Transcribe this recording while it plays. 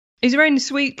He's a very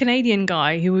sweet Canadian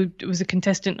guy who was a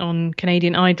contestant on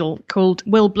Canadian Idol called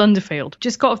Will Blunderfield.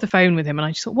 Just got off the phone with him and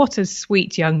I just thought, what a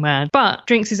sweet young man. But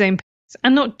drinks his own piss.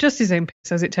 And not just his own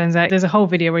piss, as it turns out. There's a whole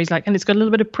video where he's like, and it's got a little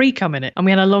bit of pre-cum in it. And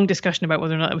we had a long discussion about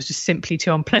whether or not it was just simply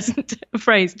too unpleasant a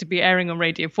phrase to be airing on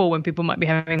Radio 4 when people might be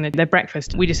having their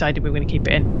breakfast. We decided we were going to keep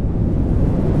it in.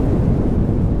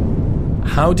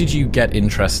 How did you get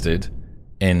interested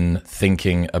in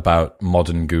thinking about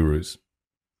modern gurus?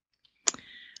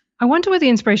 I wonder where the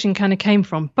inspiration kind of came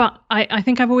from, but I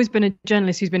think I've always been a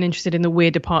journalist who's been interested in the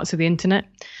weirder parts of the internet.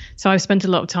 So I've spent a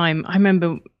lot of time. I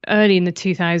remember early in the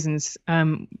 2000s,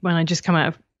 when I just come out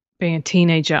of being a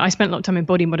teenager, I spent a lot of time in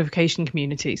body modification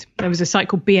communities. There was a site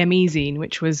called BME Zine,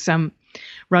 which was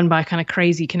run by a kind of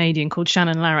crazy Canadian called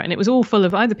Shannon Larratt, and it was all full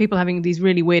of either people having these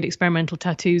really weird experimental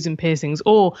tattoos and piercings,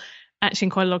 or actually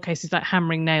in quite a lot of cases like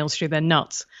hammering nails through their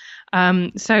nuts.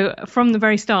 So from the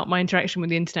very start, my interaction with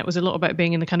the internet was a lot about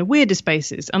being in the kind of weirder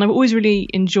spaces. And I've always really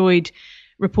enjoyed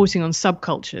reporting on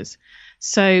subcultures.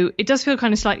 So it does feel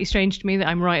kind of slightly strange to me that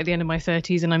I'm right at the end of my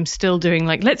 30s and I'm still doing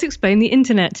like, let's explain the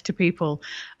internet to people.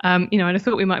 And I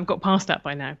thought we might have got past that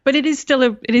by now. But it is still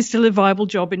a viable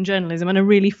job in journalism and a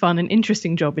really fun and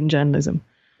interesting job in journalism.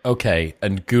 Okay.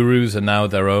 And gurus are now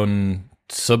their own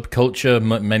subculture,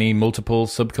 many multiple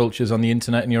subcultures on the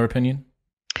internet, in your opinion?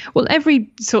 Well,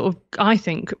 I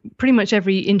think pretty much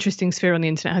every interesting sphere on the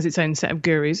internet has its own set of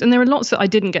gurus. And there are lots that I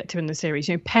didn't get to in the series.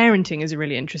 Parenting is a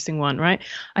really interesting one, right?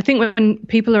 I think when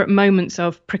people are at moments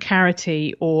of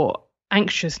precarity or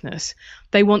anxiousness,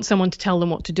 they want someone to tell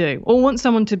them what to do or want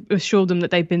someone to assure them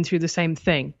that they've been through the same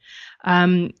thing.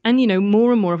 And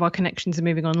more and more of our connections are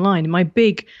moving online. My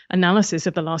big analysis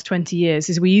of the last 20 years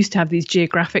is we used to have these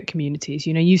geographic communities.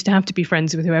 You used to have to be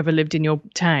friends with whoever lived in your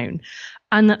town.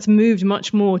 And that's moved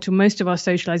much more to most of our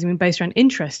socializing being based around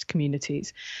interest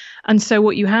communities. And so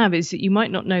what you have is that you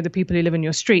might not know the people who live in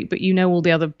your street, but you know all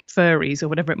the other furries or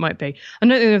whatever it might be. I don't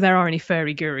know if there are any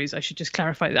furry gurus. I should just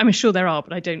clarify. I'm sure there are,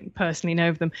 but I don't personally know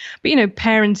of them. But,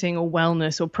 parenting or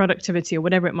wellness or productivity or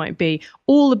whatever it might be,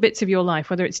 all the bits of your life,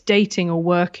 whether it's dating or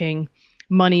working,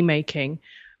 money making,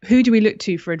 who do we look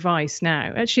to for advice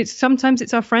now? Actually, sometimes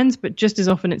it's our friends, but just as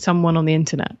often it's someone on the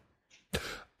internet.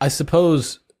 I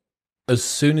suppose as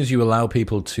soon as you allow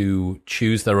people to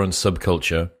choose their own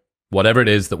subculture, whatever it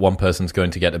is that one person's going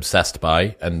to get obsessed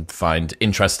by and find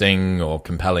interesting or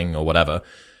compelling or whatever,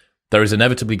 there is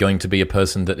inevitably going to be a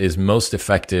person that is most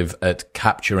effective at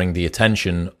capturing the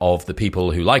attention of the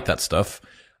people who like that stuff,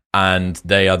 and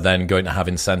they are then going to have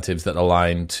incentives that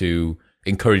align to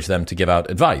encourage them to give out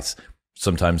advice.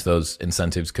 Sometimes those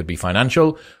incentives could be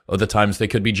financial. Other times they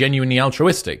could be genuinely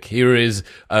altruistic. Here is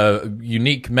a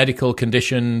unique medical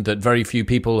condition that very few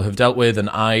people have dealt with, and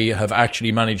I have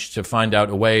actually managed to find out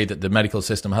a way that the medical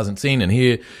system hasn't seen, and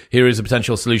here is a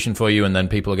potential solution for you, and then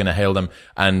people are going to hail them,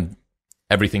 and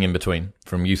everything in between,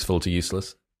 from useful to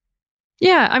useless.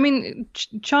 Yeah, I mean,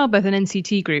 childbirth and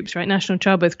NCT groups, right? National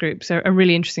childbirth groups are a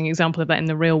really interesting example of that in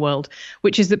the real world,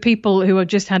 which is that people who have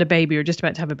just had a baby or just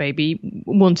about to have a baby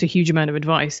want a huge amount of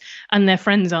advice, and their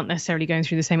friends aren't necessarily going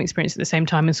through the same experience at the same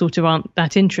time and sort of aren't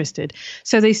that interested.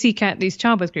 So they seek out these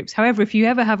childbirth groups. However, if you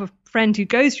ever have a friend who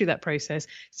goes through that process,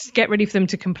 get ready for them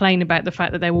to complain about the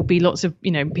fact that there will be lots of,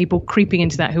 people creeping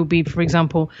into that who will be, for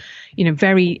example,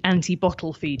 very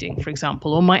anti-bottle feeding, for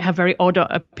example, or might have very odd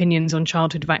opinions on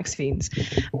childhood vaccines.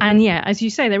 And yeah, as you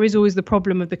say, there is always the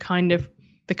problem of the kind of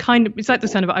it's like the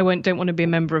sound of don't want to be a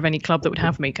member of any club that would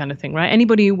have me kind of thing, right?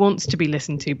 Anybody who wants to be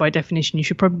listened to, by definition, you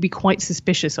should probably be quite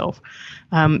suspicious of,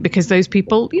 because those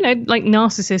people, like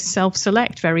narcissists,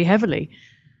 self-select very heavily.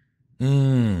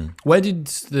 Where did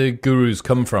the gurus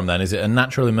come from then? Is it a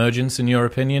natural emergence in your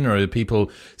opinion, or are people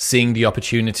seeing the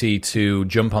opportunity to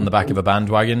jump on the back of a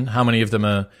bandwagon? How many of them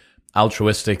are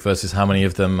altruistic versus how many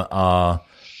of them are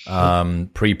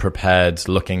pre-prepared,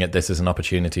 looking at this as an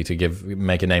opportunity to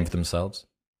make a name for themselves?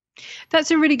 That's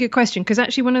a really good question, because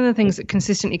actually one of the things that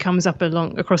consistently comes up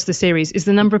across the series is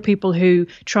the number of people who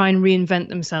try and reinvent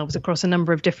themselves across a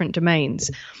number of different domains.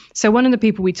 So one of the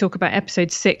people we talk about,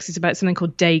 episode 6, is about something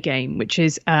called day game, which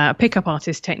is a pickup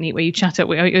artist technique where you chat up,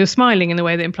 you're smiling in the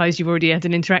way that implies you've already had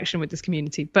an interaction with this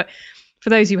community. But for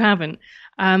those who haven't,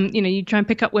 you try and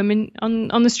pick up women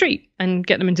on the street and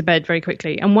get them into bed very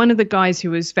quickly. And one of the guys who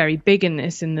was very big in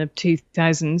this in the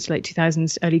 2000s, late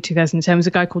 2000s, early 2010 was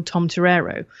a guy called Tom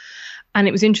Torero. And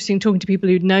it was interesting talking to people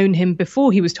who'd known him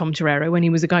before he was Tom Torero, when he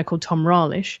was a guy called Tom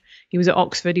Raleigh. He was at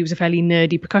Oxford. He was a fairly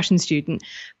nerdy percussion student,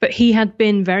 but he had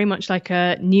been very much like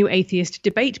a new atheist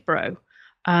debate bro.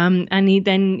 And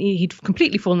he'd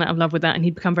completely fallen out of love with that, and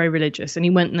he'd become very religious. And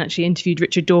he went and actually interviewed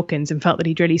Richard Dawkins and felt that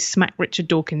he'd really smacked Richard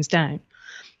Dawkins down.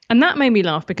 And that made me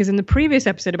laugh because in the previous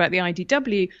episode about the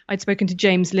IDW, I'd spoken to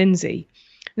James Lindsay.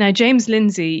 Now, James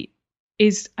Lindsay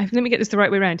is, let me get this the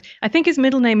right way around. I think his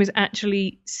middle name is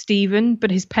actually Stephen, but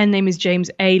his pen name is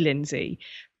James A. Lindsay,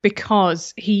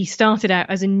 because he started out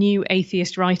as a new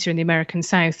atheist writer in the American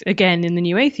South, again in the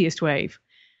new atheist wave.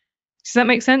 Does that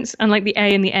make sense? And like the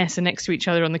A and the S are next to each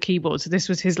other on the keyboard. So this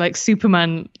was his like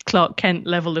Superman Clark Kent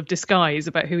level of disguise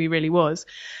about who he really was.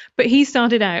 But he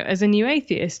started out as a new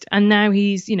atheist, and now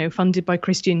he's, funded by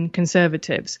Christian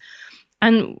conservatives.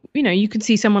 And, you can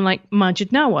see someone like Majid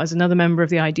Nawaz, another member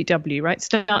of the IDW, right?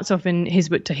 Starts off in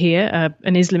Hizb ut-Tahrir,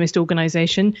 an Islamist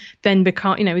organization, then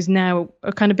is now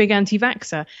a kind of big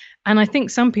anti-vaxxer. And I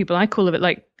think some people, I call it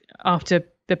like after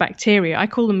the bacteria, I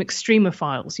call them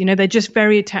extremophiles. They're just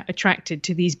very attracted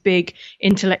to these big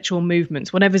intellectual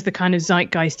movements, whatever's the kind of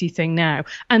zeitgeisty thing now,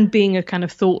 and being a kind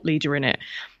of thought leader in it.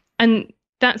 And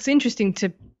that's interesting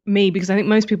to me because I think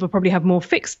most people probably have more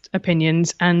fixed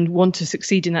opinions and want to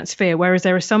succeed in that sphere, whereas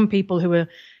there are some people who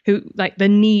like the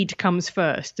need comes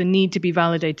first, the need to be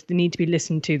validated, the need to be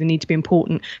listened to, the need to be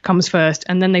important comes first,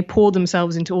 and then they pour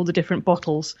themselves into all the different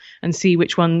bottles and see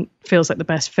which one feels like the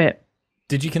best fit.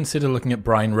 Did you consider looking at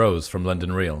Brian Rose from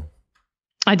London Real?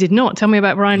 I did not. Tell me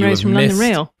about Brian Rose from London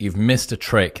Real. You've missed a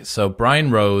trick. So Brian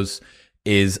Rose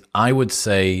is, I would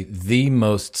say, the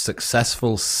most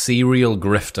successful serial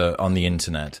grifter on the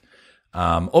internet.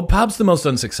 Or perhaps the most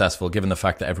unsuccessful, given the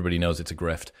fact that everybody knows it's a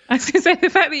grift. I was going to say, the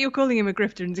fact that you're calling him a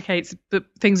grifter indicates that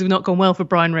things have not gone well for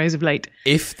Brian Rose of late.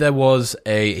 If there was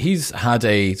he's had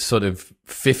a sort of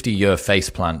 50-year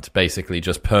faceplant, basically,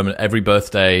 just permanent. Every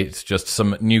birthday, it's just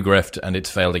some new grift, and it's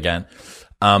failed again.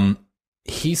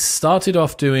 He started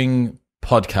off doing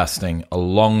podcasting a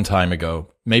long time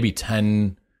ago, maybe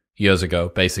 10 years ago,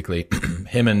 basically.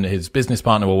 Him and his business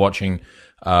partner were watching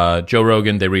Joe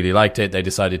Rogan. They really liked it. They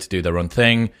decided to do their own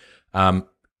thing.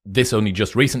 This only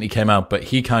just recently came out, but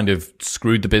he kind of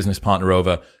screwed the business partner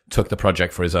over, took the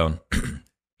project for his own.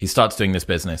 He starts doing this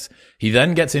business. He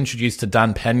then gets introduced to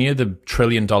Dan Pena, the $1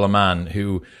 trillion man,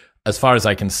 who, as far as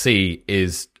I can see,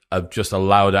 is just a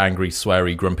loud, angry,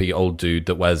 sweary, grumpy old dude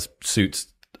that wears suits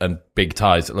and big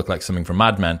ties that look like something from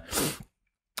Mad Men.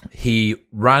 He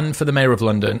ran for the mayor of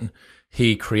London.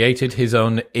 He created his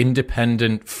own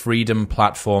independent freedom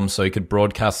platform so he could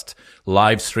broadcast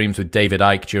live streams with David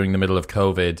Icke during the middle of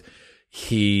COVID.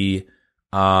 He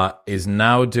is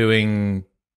now doing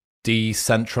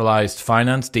decentralized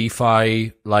finance,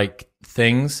 DeFi-like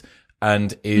things,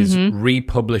 and is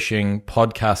republishing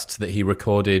podcasts that he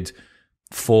recorded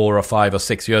 4 or 5 or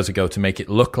 6 years ago to make it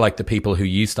look like the people who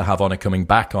used to have on are coming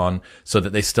back on so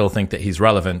that they still think that he's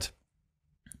relevant.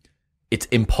 It's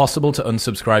impossible to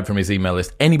unsubscribe from his email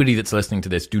list. Anybody that's listening to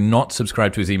this, do not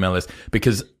subscribe to his email list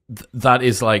because that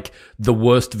is like the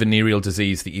worst venereal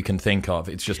disease that you can think of.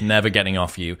 It's just never getting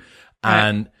off you.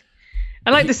 And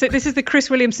I like this. This is the Chris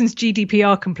Williamson's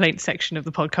GDPR complaint section of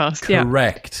the podcast.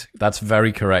 Correct. Yeah. That's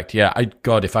very correct. Yeah.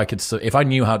 If I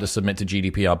knew how to submit to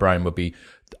GDPR, Brian would be,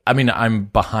 I'm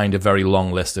behind a very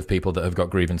long list of people that have got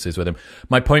grievances with him.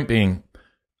 My point being,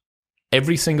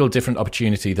 every single different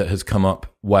opportunity that has come up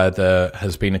where there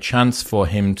has been a chance for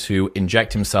him to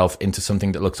inject himself into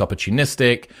something that looks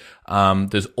opportunistic,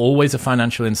 there's always a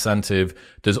financial incentive.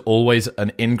 There's always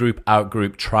an in-group,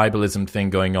 out-group tribalism thing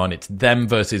going on. It's them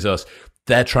versus us.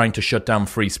 They're trying to shut down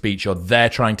free speech, or they're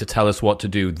trying to tell us what to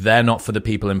do. They're not for the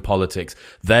people in politics.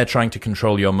 They're trying to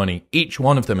control your money. Each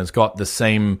one of them has got the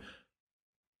same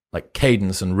like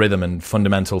cadence and rhythm and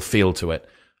fundamental feel to it.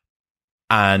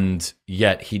 And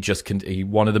yet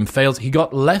one of them fails. He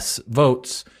got less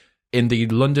votes in the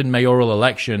London mayoral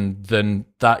election than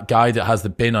that guy that has the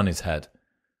bin on his head.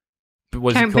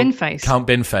 Count Binface. Count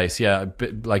Binface, yeah,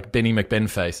 like Binny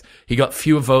McBinface. He got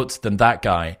fewer votes than that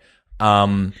guy.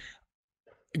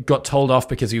 Got told off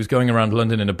because he was going around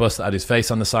London in a bus that had his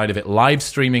face on the side of it, live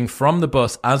streaming from the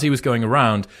bus as he was going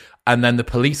around. And then the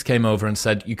police came over and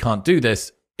said, "You can't do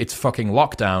this. It's fucking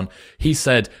lockdown." He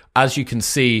said, "As you can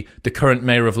see, the current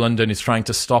mayor of London is trying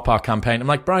to stop our campaign." I'm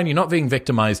like, Brian, you're not being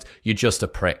victimized. You're just a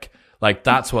prick. Like,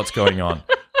 that's what's going on.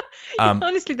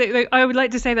 Honestly, I would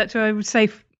like to say that to, I would say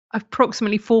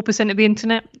approximately 4% of the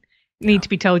internet need to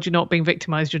be told you're not being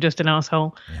victimized. You're just an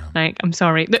asshole. Yeah. Like, I'm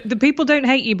sorry. The people don't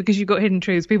hate you because you've got hidden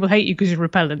truths. People hate you because you're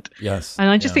repellent. Yes. And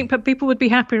I just think people would be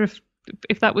happier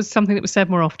if that was something that was said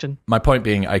more often. My point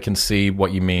being, I can see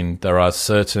what you mean. There are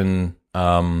certain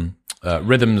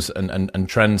rhythms and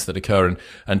trends that occur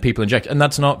and people inject. And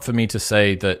that's not for me to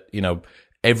say that,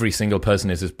 every single person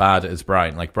is as bad as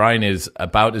Brian. Like, Brian is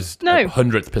about as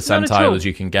 100th percentile as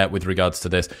you can get with regards to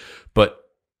this. But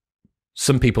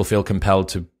some people feel compelled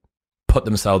to put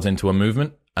themselves into a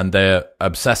movement. and they're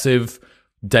obsessive,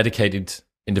 dedicated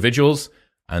individuals,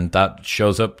 and that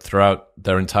shows up throughout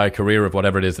their entire career of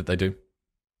whatever it is that they do.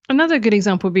 Another good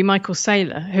example would be Michael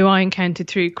Saylor, who I encountered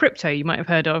through crypto. You might have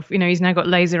heard of. He's now got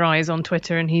laser eyes on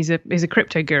Twitter, and he's a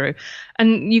crypto guru.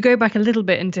 And you go back a little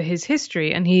bit into his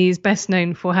history, and he's best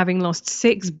known for having lost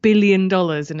 $6 billion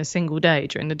in a single day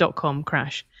during the dot-com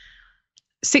crash.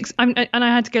 And I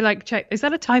had to go check, is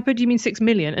that a typo? Do you mean 6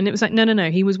 million? And it was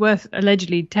no. He was worth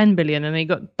allegedly 10 billion, and he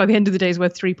got, by the end of the day, he's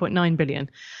worth 3.9 billion.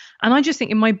 And I just think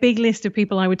in my big list of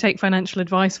people I would take financial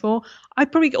advice for,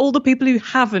 I'd probably, all the people who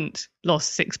haven't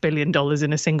lost $6 billion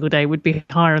in a single day would be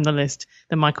higher on the list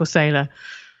than Michael Saylor.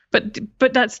 But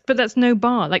that's no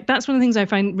bar. That's one of the things I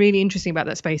find really interesting about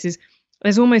that space is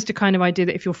there's almost a kind of idea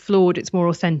that if you're flawed, it's more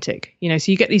authentic.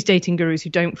 So you get these dating gurus who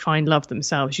don't find love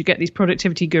themselves. You get these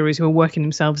productivity gurus who are working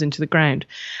themselves into the ground.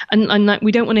 And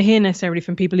we don't want to hear necessarily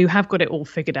from people who have got it all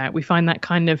figured out. We find that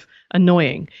kind of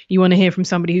annoying. You want to hear from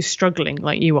somebody who's struggling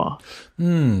like you are.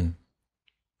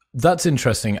 That's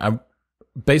interesting.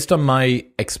 Based on my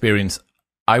experience,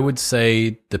 I would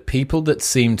say the people that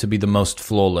seem to be the most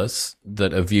flawless,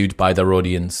 that are viewed by their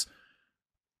audience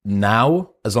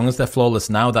now, as long as they're flawless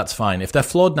now, that's fine. If they're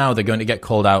flawed now, they're going to get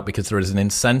called out because there is an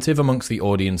incentive amongst the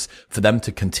audience for them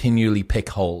to continually pick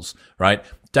holes, right?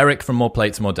 Derek from More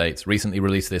Plates, More Dates recently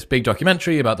released this big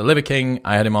documentary about the Liver King.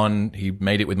 I had him on. He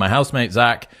made it with my housemate,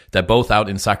 Zach. They're both out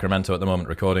in Sacramento at the moment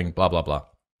recording, blah, blah, blah.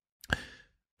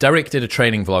 Derek did a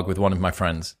training vlog with one of my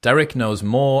friends. Derek knows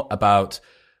more about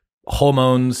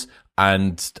hormones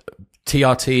and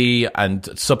TRT and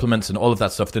supplements and all of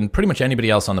that stuff than pretty much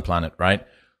anybody else on the planet, right?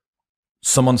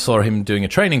 Someone saw him doing a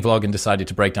training vlog and decided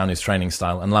to break down his training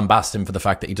style and lambast him for the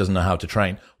fact that he doesn't know how to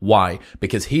train. Why?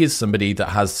 Because he is somebody that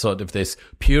has sort of this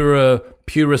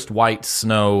purest white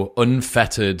snow,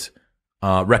 unfettered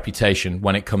reputation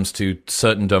when it comes to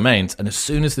certain domains. And as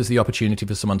soon as there's the opportunity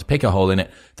for someone to pick a hole in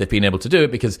it, they've been able to do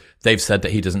it because they've said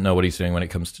that he doesn't know what he's doing when it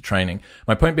comes to training.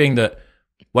 My point being that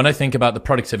when I think about the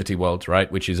productivity world,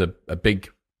 right, which is a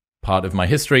big part of my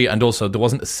history, and also there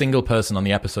wasn't a single person on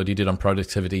the episode you did on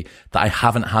productivity that I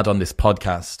haven't had on this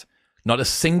podcast. Not a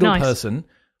single person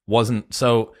wasn't.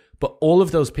 So, but all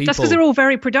of those people... That's because they're all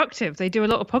very productive. They do a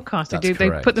lot of podcasts.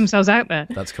 They put themselves out there.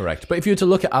 That's correct. But if you were to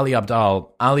look at Ali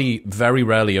Abdaal, Ali very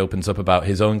rarely opens up about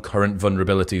his own current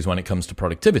vulnerabilities when it comes to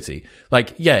productivity.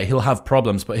 He'll have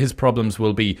problems, but his problems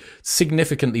will be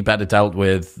significantly better dealt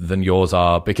with than yours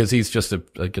are because he's just a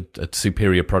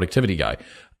superior productivity guy.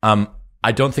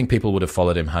 I don't think people would have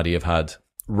followed him had he have had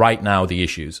right now the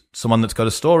issues. Someone that's got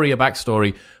a story, a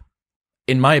backstory.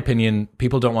 In my opinion,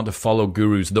 people don't want to follow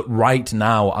gurus that right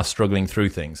now are struggling through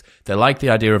things. They like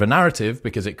the idea of a narrative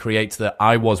because it creates the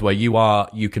I was where you are,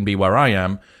 you can be where I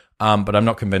am. But I'm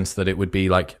not convinced that it would be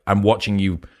like, I'm watching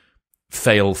you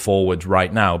fail forward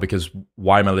right now because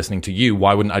why am I listening to you?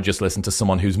 Why wouldn't I just listen to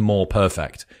someone who's more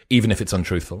perfect, even if it's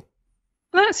untruthful?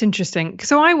 Well, that's interesting.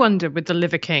 So I wonder with the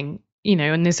Liver King,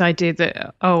 and this idea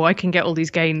that, I can get all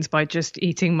these gains by just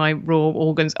eating my raw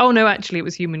organs. Oh, no, actually, it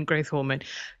was human growth hormone.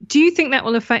 Do you think that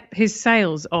will affect his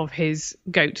sales of his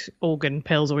goat organ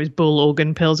pills or his bull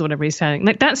organ pills or whatever he's selling?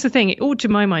 That's the thing. It ought, to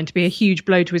my mind, to be a huge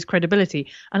blow to his credibility.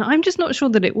 And I'm just not sure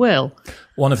that it will.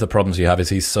 One of the problems you have is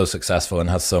he's so successful and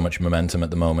has so much momentum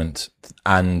at the moment.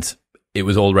 And it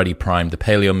was already primed. The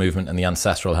paleo movement and the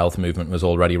ancestral health movement was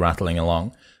already rattling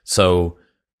along. So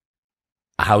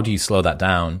how do you slow that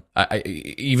down?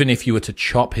 Even if you were to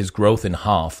chop his growth in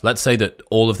half, let's say that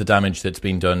all of the damage that's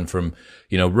been done from,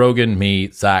 Rogan,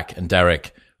 me, Zach, and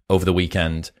Derek over the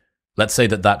weekend, let's say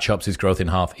that chops his growth in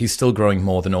half. He's still growing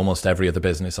more than almost every other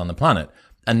business on the planet.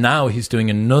 And now he's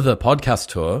doing another podcast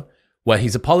tour where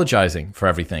he's apologizing for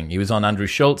everything. He was on Andrew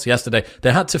Schultz yesterday.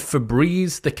 They had to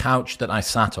Febreze the couch that I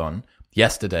sat on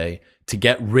yesterday to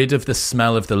get rid of the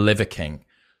smell of the Liver King,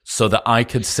 so that I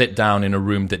could sit down in a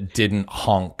room that didn't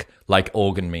honk like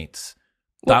organ meats.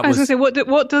 I was going to say,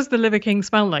 what does the Liver King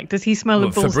smell like? Does he smell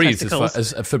of bull's testicles?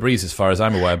 Febreze, as far as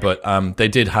I'm aware, but they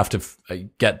did have to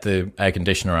get the air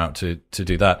conditioner out to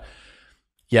do that.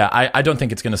 Yeah, I don't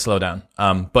think it's going to slow down.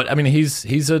 But I mean,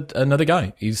 he's another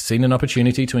guy. He's seen an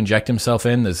opportunity to inject himself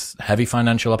in. There's heavy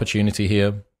financial opportunity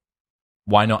here.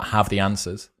 Why not have the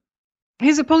answers?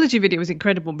 His apology video was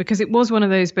incredible because it was one of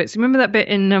those bits. Remember that bit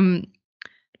in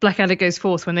Blackadder Goes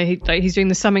Forth when he's doing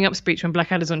the summing up speech when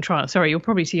Blackadder's on trial. Sorry, you're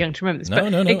probably too young to remember this. No.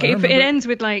 It ends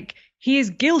with he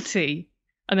is guilty,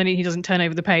 and then he doesn't turn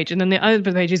over the page, and then the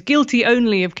other page is guilty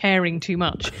only of caring too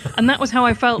much. And that was how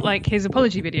I felt like his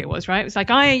apology video was, right? It was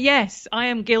like, I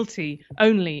am guilty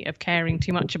only of caring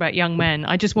too much about young men.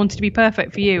 I just wanted to be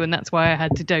perfect for you, and that's why I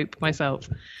had to dope myself.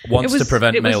 Wants to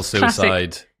prevent male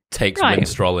suicide, takes right.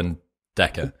 Winstrol and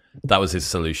Decker. That was his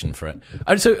solution for it.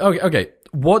 And so, okay,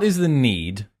 what is the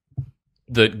need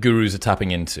that gurus are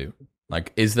tapping into?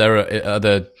 Like, are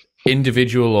there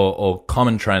individual or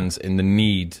common trends in the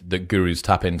need that gurus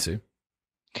tap into?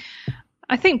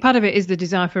 I think part of it is the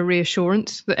desire for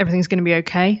reassurance that everything's going to be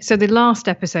okay. So the last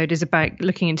episode is about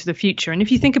looking into the future. And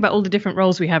if you think about all the different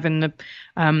roles we have in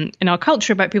our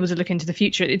culture about people to look into the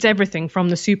future, it's everything from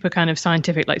the super kind of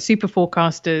scientific, like super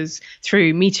forecasters,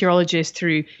 through meteorologists,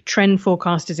 through trend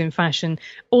forecasters in fashion,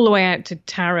 all the way out to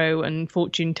tarot and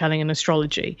fortune telling and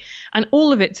astrology. And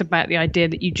all of it's about the idea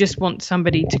that you just want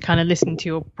somebody to kind of listen to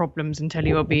your problems and tell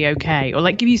you it'll be okay, or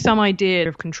like give you some idea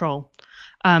of control.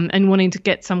 And wanting to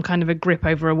get some kind of a grip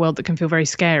over a world that can feel very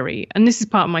scary. And this is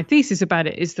part of my thesis about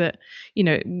it, is that, you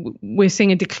know, we're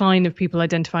seeing a decline of people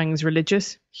identifying as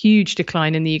religious, huge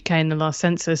decline in the UK in the last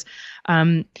census.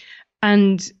 And,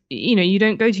 you know, you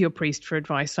don't go to your priest for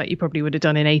advice like you probably would have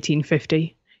done in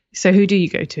 1850. So who do you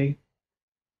go to?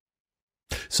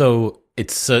 So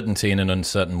it's certainty in an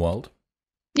uncertain world.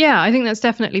 Yeah, I think that's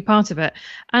definitely part of it.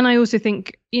 And I also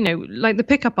think, you know, like the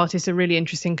pickup artists are really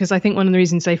interesting, because I think one of the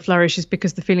reasons they flourish is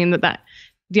because the feeling that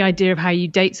the idea of how you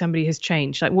date somebody has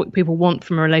changed. Like what people want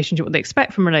from a relationship, what they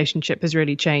expect from a relationship has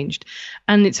really changed.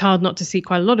 And it's hard not to see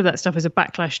quite a lot of that stuff as a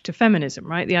backlash to feminism,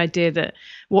 right? The idea that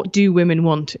what do women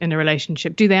want in a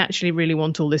relationship? Do they actually really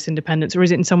want all this independence, or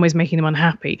is it in some ways making them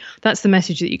unhappy? That's the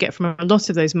message that you get from a lot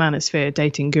of those manosphere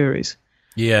dating gurus.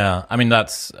 Yeah, I mean,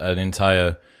 that's an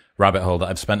entire rabbit hole that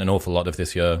I've spent an awful lot of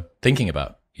this year thinking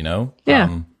about, you know?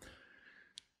 Yeah.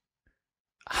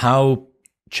 How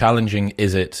challenging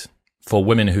is it for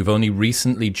women who've only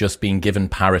recently just been given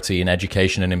parity in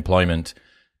education and employment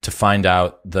to find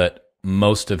out that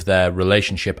most of their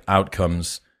relationship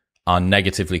outcomes are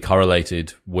negatively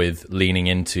correlated with leaning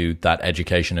into that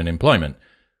education and employment?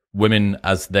 Women,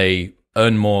 as they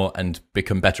earn more and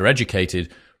become better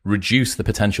educated, reduce the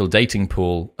potential dating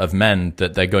pool of men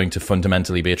that they're going to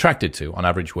fundamentally be attracted to. On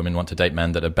average, women want to date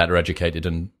men that are better educated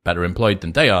and better employed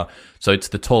than they are. So it's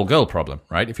the tall girl problem,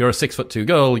 right? If you're a 6'2"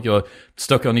 girl, you're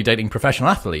stuck only dating professional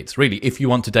athletes. Really, if you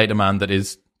want to date a man that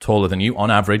is taller than you on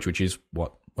average, which is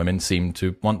what women seem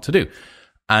to want to do.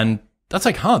 And that's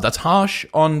like hard. That's harsh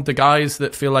on the guys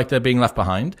that feel like they're being left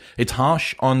behind. It's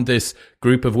harsh on this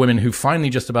group of women who finally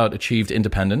just about achieved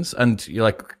independence. And you're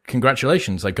like,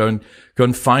 congratulations, like go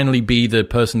and finally be the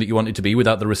person that you wanted to be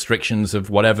without the restrictions of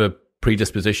whatever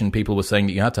predisposition people were saying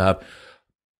that you had to have.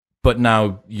 But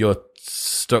now you're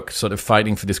stuck sort of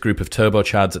fighting for this group of turbo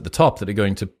chads at the top that are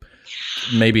going to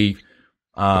maybe...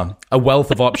 a wealth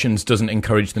of options doesn't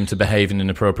encourage them to behave in an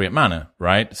appropriate manner,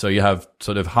 right? So you have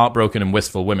sort of heartbroken and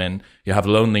wistful women, you have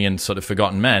lonely and sort of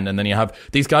forgotten men, and then you have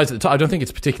these guys at the top. I don't think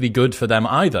it's particularly good for them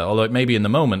either, although it may be in the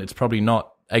moment. It's probably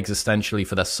not existentially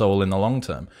for their soul in the long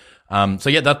term. So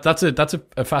yeah, that's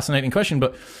a fascinating question.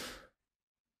 But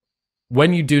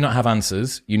when you do not have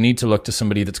answers, you need to look to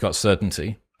somebody that's got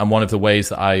certainty. And one of the ways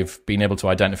that I've been able to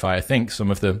identify, I think,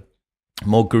 some of the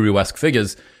more guru-esque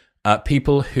figures,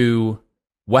 people who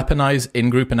weaponize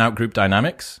in-group and out-group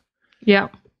dynamics. Yeah.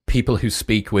 People who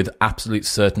speak with absolute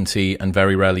certainty and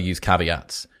very rarely use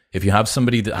caveats. If you have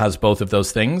somebody that has both of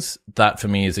those things, that for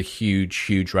me is a huge,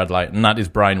 huge red light. And that is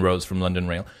Brian Rose from London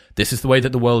Real. This is the way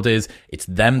that the world is. It's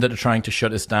them that are trying to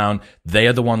shut us down. They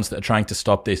are the ones that are trying to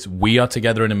stop this. We are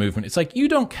together in a movement. It's like, you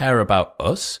don't care about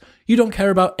us. You don't care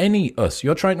about any us.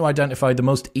 You're trying to identify the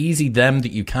most easy them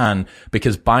that you can,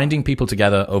 because binding people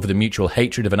together over the mutual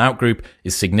hatred of an out-group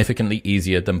is significantly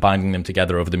easier than binding them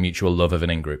together over the mutual love of an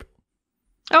in-group.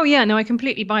 Oh, yeah, no, I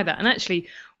completely buy that. And actually,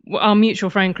 our mutual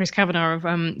friend Chris Kavanagh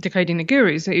of Decoding the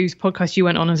Gurus, whose podcast you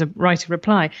went on as a writer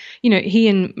reply, you know, he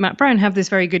and Matt Brown have this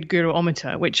very good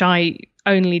guruometer, which I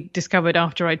only discovered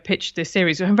after I'd pitched this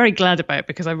series. So I'm very glad about it,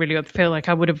 because I really feel like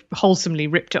I would have wholesomely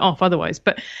ripped it off otherwise.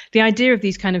 But the idea of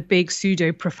these kind of big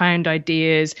pseudo profound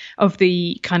ideas, of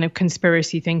the kind of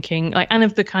conspiracy thinking, like, and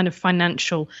of the kind of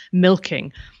financial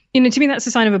milking, you know, to me, that's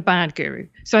a sign of a bad guru.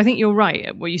 So I think you're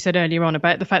right, what you said earlier on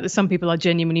about the fact that some people are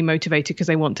genuinely motivated because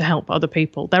they want to help other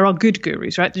people. There are good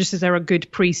gurus, right? Just as there are good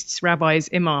priests, rabbis,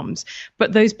 imams.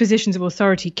 But those positions of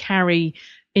authority carry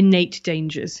innate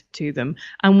dangers to them.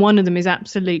 And one of them is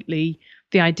absolutely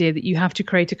the idea that you have to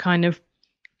create a kind of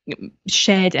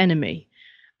shared enemy.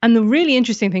 And the really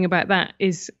interesting thing about that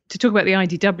is to talk about the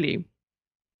IDW.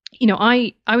 You know,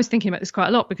 I was thinking about this quite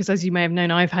a lot, because as you may have known,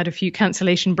 I've had a few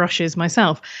cancellation brushes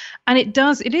myself. And it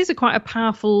is quite a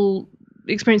powerful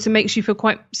experience that makes you feel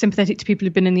quite sympathetic to people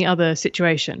who've been in the other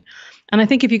situation. And I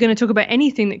think if you're going to talk about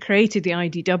anything that created the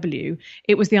IDW,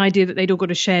 it was the idea that they'd all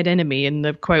got a shared enemy in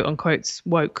the quote unquote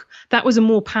woke. That was a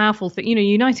more powerful thing, you know,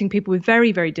 uniting people with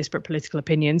very, very disparate political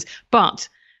opinions, but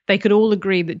they could all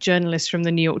agree that journalists from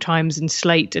the New York Times and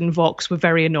Slate and Vox were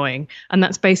very annoying. And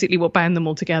that's basically what bound them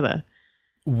all together.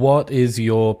 What is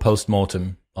your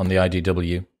post-mortem on the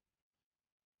IDW?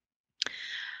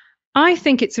 I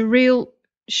think it's a real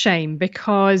shame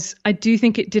because I do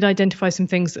think it did identify some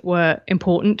things that were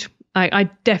important. I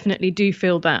definitely do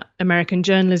feel that American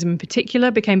journalism in particular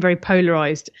became very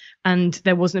polarized and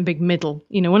there wasn't a big middle.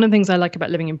 You know, one of the things I like about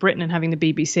living in Britain and having the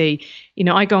BBC, you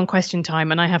know, I go on Question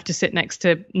Time and I have to sit next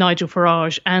to Nigel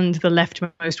Farage and the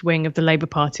leftmost wing of the Labour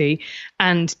Party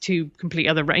and two complete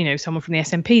other, you know, someone from the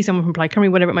SNP, someone from Plaid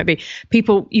Cymru, whatever it might be.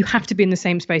 People, you have to be in the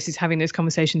same spaces having those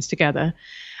conversations together.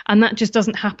 And that just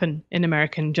doesn't happen in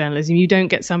American journalism. You don't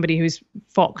get somebody who's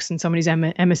Fox and somebody's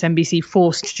MSNBC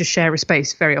forced to share a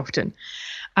space very often.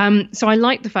 So I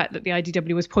like the fact that the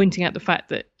IDW was pointing out the fact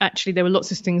that actually there were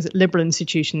lots of things that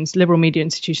liberal media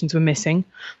institutions were missing,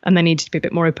 and they needed to be a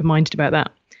bit more open-minded about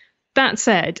that. That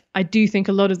said, I do think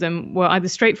a lot of them were either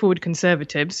straightforward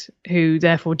conservatives who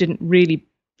therefore they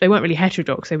weren't really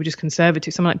heterodox, they were just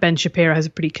conservative. Someone like Ben Shapiro has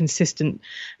a pretty consistent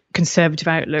conservative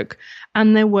outlook.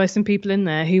 And there were some people in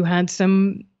there who had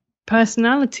some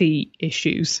personality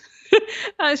issues.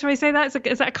 Shall I say that?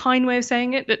 Is that a kind way of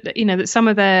saying it? That you know, that some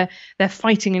of their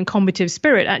fighting and combative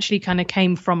spirit actually kind of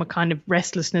came from a kind of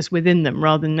restlessness within them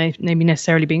rather than maybe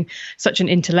necessarily being such an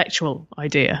intellectual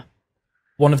idea.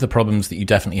 One of the problems that you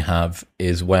definitely have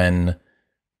is when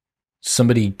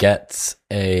somebody gets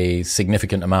a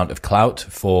significant amount of clout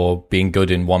for being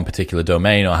good in one particular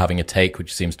domain or having a take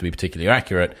which seems to be particularly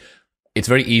accurate, it's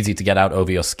very easy to get out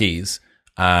over your skis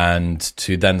and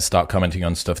to then start commenting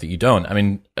on stuff that you don't. I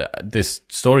mean, this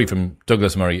story from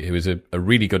Douglas Murray, who is a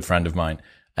really good friend of mine,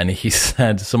 and he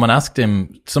said somebody asked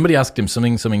him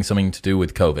something to do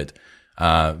with COVID.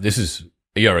 This is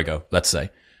a year ago, let's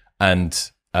say.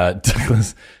 And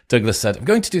Douglas said, I'm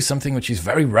going to do something which is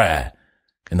very rare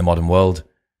in the modern world,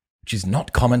 which is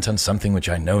not comment on something which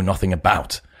I know nothing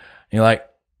about. And you're like,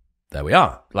 there we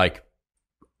are. Like,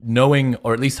 knowing,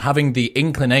 or at least having the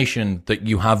inclination that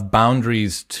you have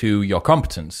boundaries to your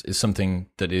competence is something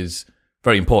that is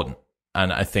very important.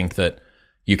 And I think that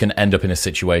you can end up in a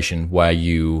situation where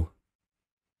you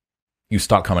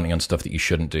start commenting on stuff that you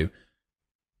shouldn't do.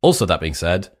 Also, that being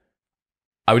said,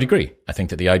 I would agree. I think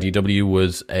that the IDW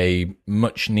was a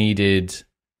much needed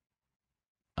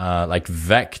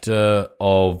vector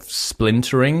of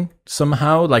splintering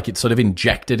somehow. Like, it sort of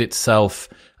injected itself,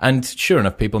 and sure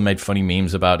enough, people made funny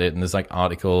memes about it, and there's like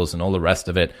articles and all the rest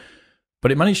of it,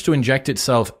 but it managed to inject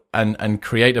itself and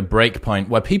create a break point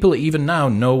where people even now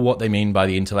know what they mean by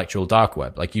the intellectual dark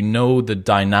web. Like, you know the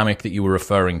dynamic that you were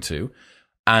referring to,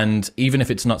 and even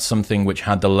if it's not something which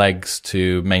had the legs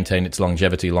to maintain its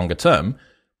longevity longer term,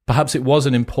 perhaps it was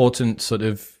an important sort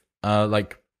of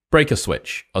breaker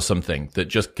switch or something that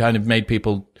just kind of made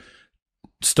people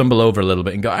stumble over a little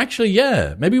bit and go, actually,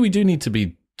 yeah, maybe we do need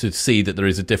to see that there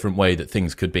is a different way that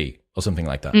things could be, or something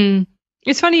like that.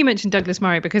 It's funny you mentioned Douglas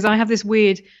Murray, because I have this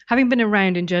weird, having been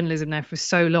around in journalism now for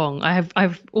so long, I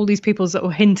have all these people's little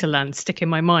hinterland stick in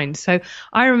my mind. So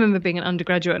I remember being an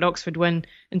undergraduate at Oxford and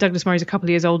Douglas Murray's a couple of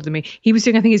years older than me. He was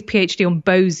doing, I think, his PhD on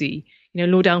Bosie, you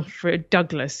know, Lord Alfred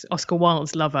Douglas, Oscar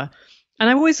Wilde's lover. And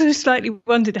I always sort of slightly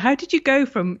wondered, how did you go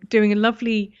from doing a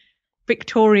lovely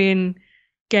Victorian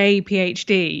gay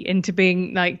PhD into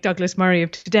being like Douglas Murray of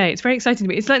today? It's very exciting to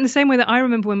me. It's like in the same way that I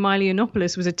remember when Milo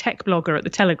Yiannopoulos was a tech blogger at the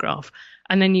Telegraph,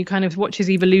 and then you kind of watch his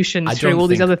evolution through all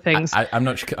these other things. I'm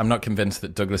not convinced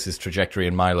that Douglas's trajectory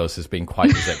in Milo's has been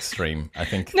quite as extreme. I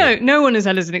think no one has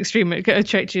had as an extreme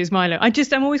trajectory as Milo.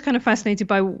 I'm always kind of fascinated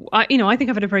by, I think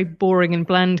I've had a very boring and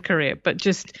bland career, but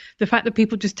just the fact that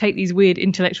people just take these weird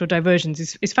intellectual diversions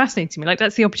is fascinating to me. Like,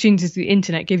 that's the opportunities the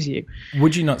internet gives you.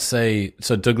 Would you not say,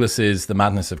 so Douglas's The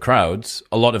Madness of Crowds,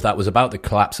 a lot of that was about the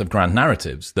collapse of grand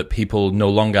narratives, that people no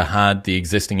longer had the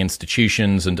existing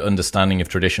institutions and understanding of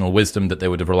traditional wisdom that they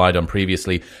would have relied on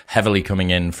previously, heavily coming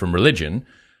in from religion.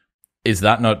 Is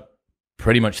that not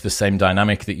pretty much the same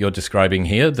dynamic that you're describing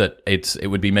here, that it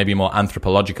would be maybe more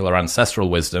anthropological or ancestral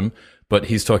wisdom, but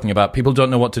he's talking about people don't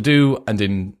know what to do, and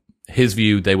in his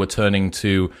view they were turning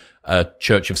to a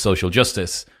church of social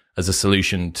justice as a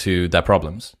solution to their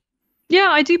problems? Yeah,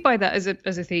 I do buy that as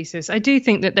a thesis. I do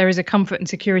think that there is a comfort and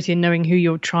security in knowing who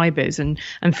your tribe is and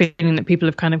feeling that people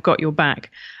have kind of got your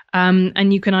back.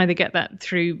 And you can either get that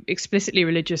through explicitly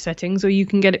religious settings, or you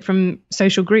can get it from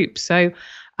social groups. So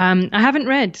I haven't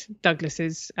read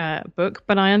Douglas's book,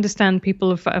 but I understand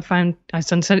people have found,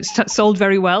 it's sold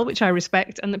very well, which I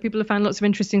respect, and that people have found lots of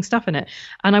interesting stuff in it.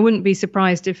 And I wouldn't be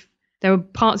surprised if there were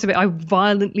parts of it I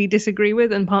violently disagree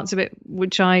with and parts of it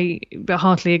which I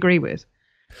heartily agree with.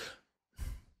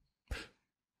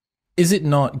 is it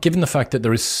not, given the fact that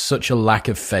there is such a lack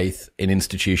of faith in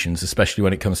institutions, especially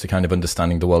when it comes to kind of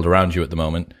understanding the world around you at the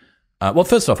moment? Well,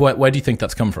 first off, where do you think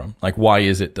that's come from? Like, why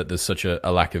is it that there's such a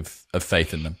lack of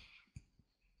faith in them?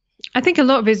 I think a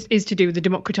lot of it is to do with the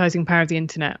democratizing power of the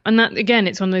internet. And that, again,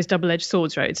 it's one of those double-edged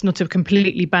swords, right? It's not a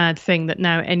completely bad thing that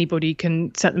now anybody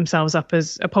can set themselves up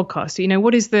as a podcaster. You know,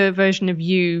 what is the version of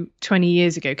you 20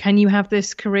 years ago? Can you have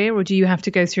this career, or do you have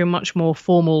to go through a much more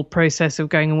formal process of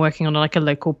going and working on like a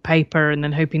local paper and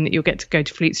then hoping that you'll get to go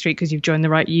to Fleet Street because you've joined the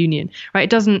right union, right?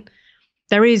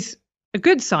 There is a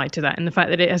good side to that in the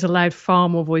fact that it has allowed far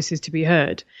more voices to be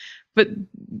heard. But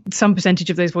some percentage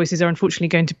of those voices are unfortunately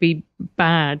going to be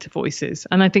bad voices.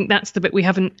 And I think that's the bit we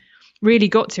haven't really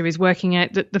got to, is working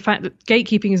out that the fact that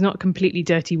gatekeeping is not a completely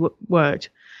dirty word.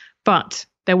 But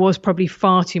there was probably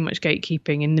far too much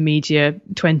gatekeeping in the media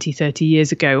 20, 30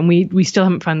 years ago. And we still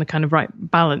haven't found the kind of right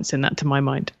balance in that, to my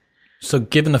mind. So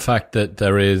given the fact that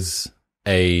there is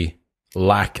a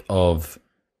lack of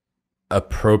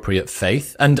appropriate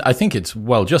faith, and I think it's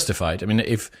well justified. I mean,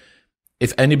 if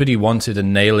anybody wanted a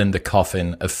nail in the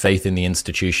coffin of faith in the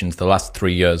institutions, the last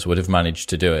 3 years would have managed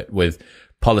to do it, with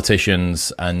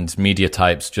politicians and media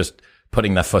types just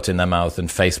putting their foot in their mouth and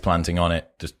face planting on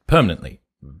it just permanently,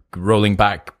 rolling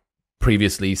back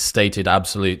previously stated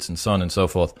absolutes and so on and so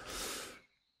forth.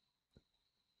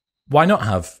 Why not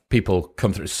have people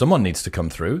come through? Someone needs to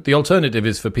come through. The alternative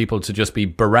is for people to just be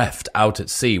bereft out at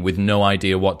sea with no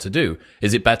idea what to do.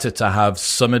 Is it better to have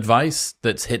some advice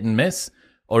that's hit and miss?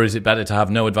 Or is it better to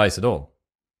have no advice at all?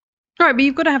 Right, but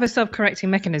you've got to have a self-correcting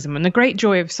mechanism. And the great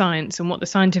joy of science and what the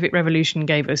scientific revolution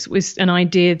gave us was an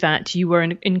idea that you were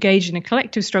engaged in a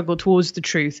collective struggle towards the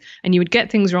truth, and you would get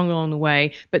things wrong along the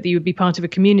way, but that you would be part of a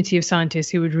community of scientists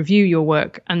who would review your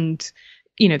work, and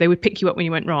they would pick you up when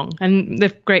you went wrong. And the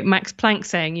great Max Planck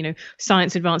saying,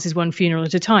 science advances one funeral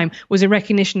at a time, was a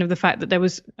recognition of the fact that there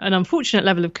was an unfortunate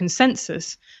level of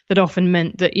consensus that often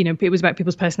meant that, it was about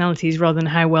people's personalities rather than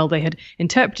how well they had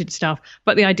interpreted stuff.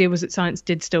 But the idea was that science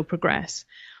did still progress.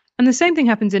 And the same thing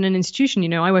happens in an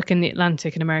institution. I work in The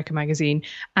Atlantic, an American magazine.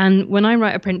 And when I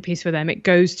write a print piece for them, it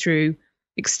goes through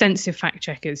extensive fact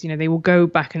checkers. They will go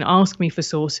back and ask me for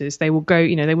sources. They will go,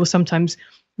 they will sometimes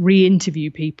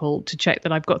re-interview people to check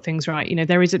that I've got things right.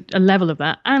 There is a level of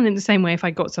that. And in the same way, if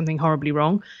I got something horribly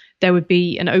wrong, there would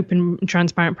be an open and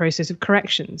transparent process of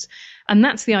corrections. And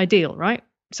that's the ideal, right?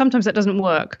 Sometimes that doesn't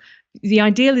work. The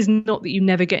ideal is not that you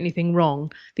never get anything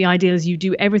wrong. The ideal is you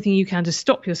do everything you can to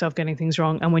stop yourself getting things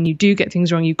wrong. And when you do get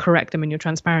things wrong, you correct them and you're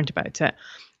transparent about it.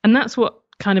 And that's what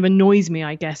kind of annoys me,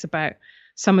 I guess, about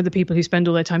some of the people who spend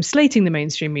all their time slating the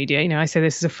mainstream media. I say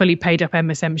this is a fully paid up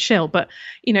MSM shill, but,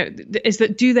 is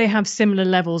that, do they have similar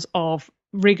levels of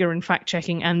rigor and fact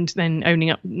checking and then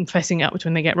owning up and fessing up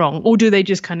when they get wrong? Or do they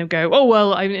just kind of go, oh,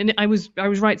 well, I was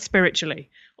right spiritually?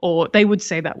 Or they would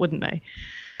say that, wouldn't they?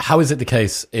 How is it the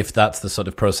case, if that's the sort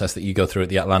of process that you go through at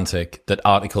The Atlantic, that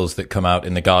articles that come out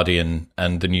in The Guardian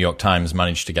and The New York Times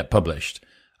manage to get published?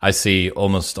 I see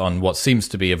almost on what seems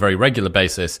to be a very regular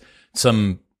basis,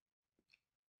 some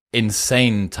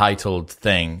insane titled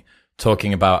thing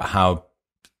talking about how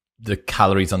the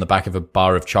calories on the back of a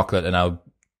bar of chocolate are now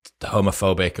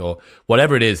homophobic, or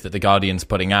whatever it is that The Guardian's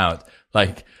putting out.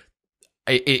 Like,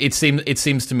 it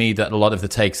seems to me that a lot of the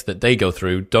takes that they go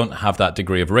through don't have that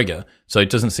degree of rigor. So it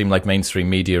doesn't seem like mainstream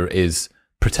media is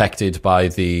protected by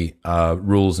the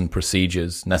rules and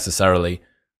procedures necessarily.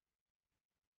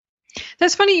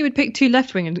 That's funny you would pick two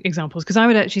left-wing examples, because I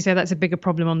would actually say that's a bigger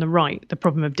problem on the right, the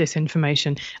problem of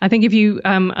disinformation. I think if you,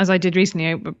 as I did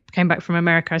recently, I came back from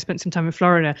America, I spent some time in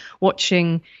Florida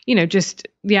watching, just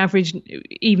the average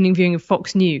evening viewing of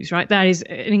Fox News, right? That is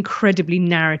an incredibly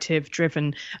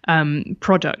narrative-driven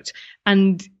product,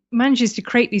 and manages to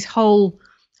create these whole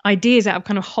ideas out of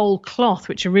kind of whole cloth,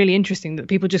 which are really interesting, that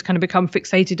people just kind of become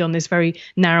fixated on this very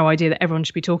narrow idea that everyone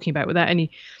should be talking about without any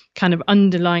kind of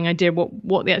underlying idea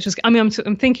what the actual. I mean,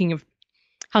 I'm thinking of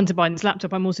Hunter Biden's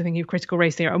laptop. I'm also thinking of critical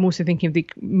race theory. I'm also thinking of the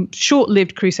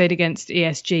short-lived crusade against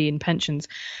ESG and pensions.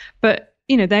 But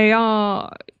they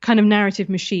are kind of narrative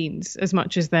machines as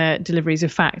much as their deliveries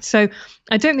of fact. So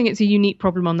I don't think it's a unique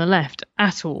problem on the left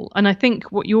at all. And I think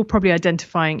what you're probably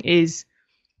identifying is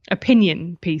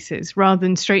opinion pieces rather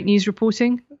than straight news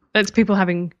reporting. That's people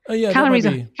having calories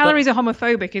are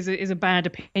homophobic is a bad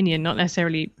opinion, not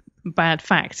necessarily bad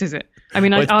facts, is it? I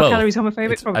mean, are calories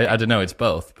homophobic? I don't know, it's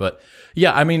both. But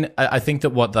yeah, I mean, I think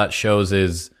that what that shows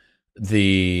is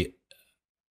the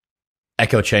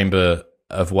echo chamber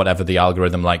of whatever the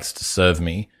algorithm likes to serve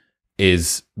me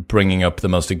is bringing up the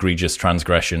most egregious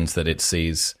transgressions that it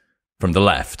sees from the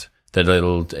left. That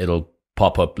it'll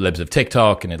pop up libs of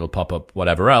TikTok and it'll pop up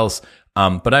whatever else,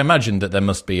 But I imagine that there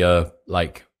must be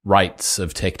rights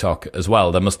of TikTok as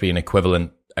well. There must be an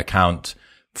equivalent account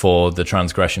for the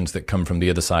transgressions that come from the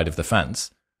other side of the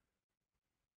fence.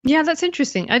 Yeah, that's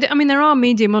interesting. I mean, there are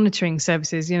media monitoring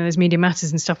services, there's Media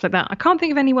Matters and stuff like that. I can't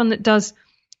think of anyone that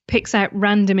picks out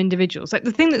random individuals. Like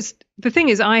the thing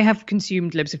is, I have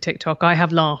consumed libs of TikTok. I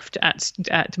have laughed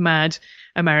at mad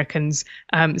Americans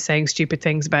saying stupid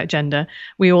things about gender.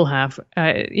 We all have.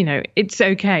 It's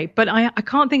okay. But I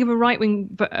can't think of a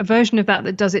right-wing version of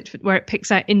that does it where it picks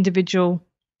out individual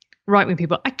right-wing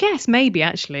people. I guess maybe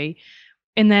actually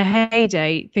in their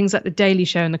heyday, things like The Daily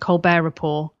Show and The Colbert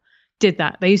Report did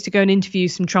that. They used to go and interview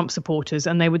some Trump supporters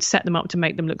and they would set them up to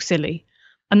make them look silly.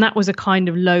 And that was a kind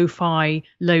of lo-fi,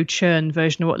 low-churn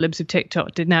version of what libs of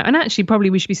TikTok did now. And actually, probably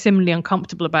we should be similarly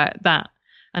uncomfortable about that.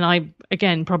 And I,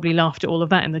 again, probably laughed at all of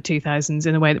that in the 2000s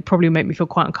in a way that probably made me feel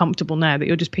quite uncomfortable now, that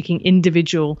you're just picking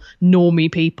individual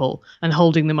normie people and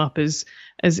holding them up as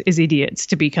idiots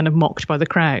to be kind of mocked by the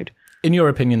crowd. In your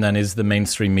opinion, then, is the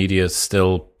mainstream media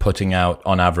still putting out,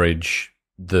 on average,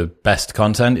 the best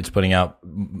content? It's putting out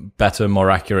better, more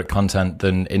accurate content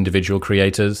than individual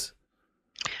creators?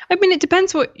 I mean, it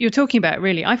depends what you're talking about,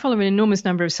 really. I follow an enormous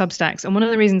number of Substacks, and one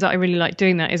of the reasons that I really like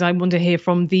doing that is I want to hear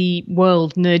from the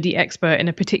world nerdy expert in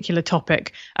a particular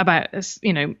topic about,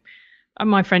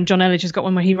 my friend John Elledge has got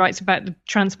one where he writes about the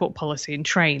transport policy and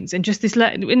trains, and just this,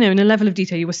 in a level of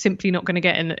detail you were simply not going to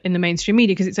get in the mainstream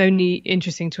media because it's only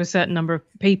interesting to a certain number of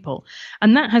people.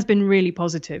 And that has been really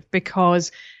positive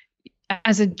because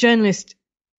as a journalist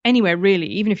anywhere, really,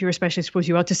 even if you're a specialist, suppose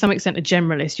you are to some extent a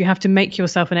generalist, you have to make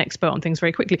yourself an expert on things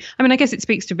very quickly. I mean, I guess it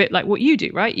speaks to a bit like what you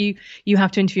do, right? You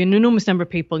have to interview an enormous number of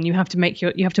people and you have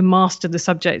to master the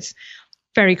subjects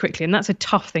very quickly. And that's a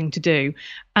tough thing to do.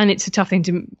 And it's a tough thing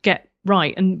to get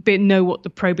right and know what the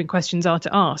probing questions are to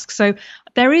ask. So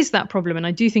there is that problem. And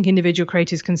I do think individual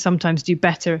creators can sometimes do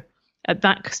better at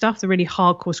that stuff, the really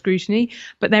hardcore scrutiny.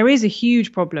 But there is a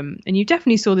huge problem. And you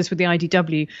definitely saw this with the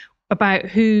IDW about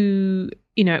who,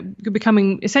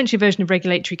 becoming essentially a version of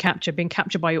regulatory capture, being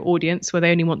captured by your audience where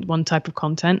they only want one type of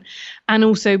content, and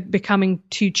also becoming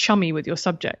too chummy with your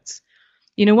subjects.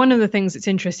 One of the things that's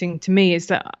interesting to me is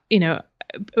that,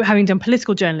 having done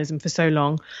political journalism for so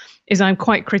long, is I'm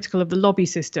quite critical of the lobby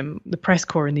system, the press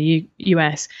corps in the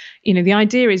US. The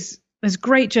idea is there's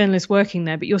great journalists working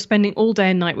there, but you're spending all day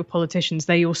and night with politicians.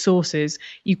 They're your sources.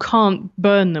 You can't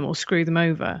burn them or screw them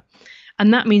over.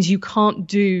 And that means you can't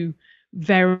do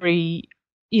very,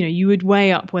 you would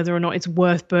weigh up whether or not it's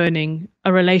worth burning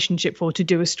a relationship for to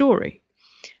do a story.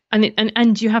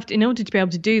 And you have to, in order to be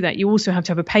able to do that, you also have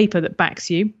to have a paper that backs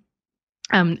you.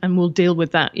 And we'll deal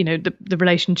with that, the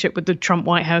relationship with the Trump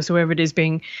White House, or whoever it is,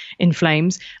 being in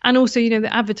flames. And also,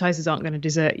 the advertisers aren't going to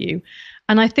desert you.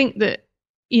 And I think that,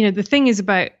 the thing is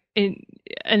about an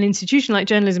institution like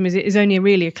journalism is only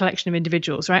really a collection of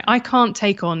individuals, right? I can't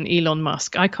take on Elon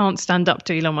Musk. I can't stand up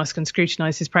to Elon Musk and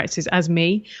scrutinize his practices as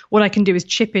me. What I can do is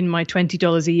chip in my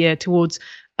 $20 a year towards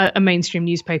a mainstream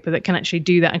newspaper that can actually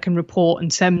do that and can report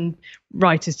and send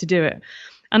writers to do it.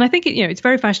 And I think it's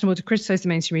very fashionable to criticize the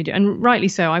mainstream media, and rightly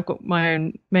so. I've got my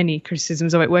own many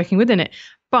criticisms of it working within it.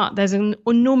 But there's an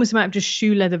enormous amount of just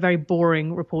shoe leather, very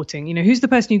boring reporting. Who's the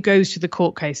person who goes to the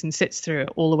court case and sits through it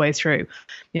all the way through?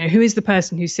 Who is the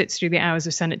person who sits through the hours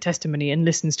of Senate testimony and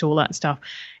listens to all that stuff?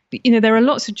 There are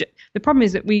lots of. The problem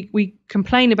is that we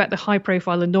complain about the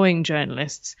high-profile, annoying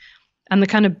journalists, and the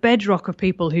kind of bedrock of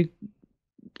people who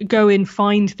go in,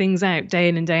 find things out day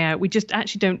in and day out. We just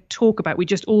actually don't talk about. We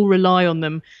just all rely on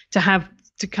them to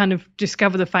kind of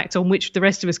discover the facts on which the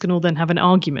rest of us can all then have an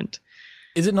argument.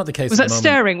 Is it not the case? Was that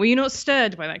stirring? Were you not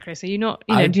stirred by that, Chris? Are you not?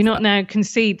 Do you not now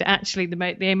concede that actually the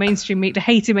mainstream media, the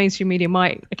hated mainstream media,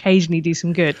 might occasionally do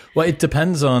some good? Well, it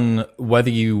depends on whether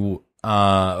you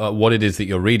what it is that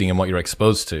you're reading and what you're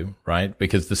exposed to, right?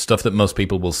 Because the stuff that most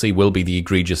people will see will be the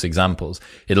egregious examples.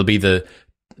 It'll be the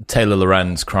Taylor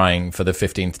Lorenz crying for the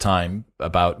 15th time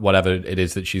about whatever it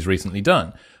is that she's recently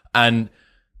done. And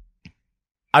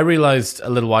I realized a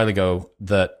little while ago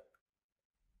that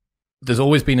there's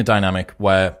always been a dynamic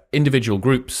where individual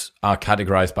groups are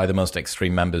categorized by the most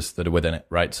extreme members that are within it,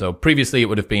 right? So previously it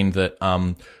would have been that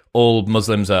all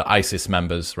Muslims are ISIS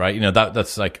members, right?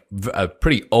 That's like a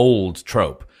pretty old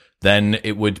trope. Then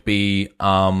it would be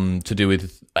to do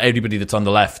with everybody that's on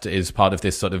the left is part of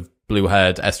this sort of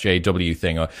blue-haired SJW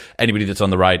thing, or anybody that's on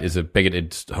the right is a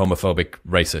bigoted, homophobic,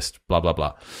 racist, blah, blah,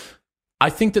 blah. I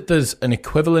think that there's an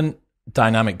equivalent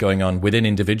dynamic going on within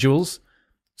individuals.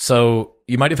 So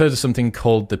you might have heard of something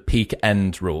called the peak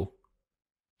end rule.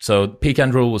 So peak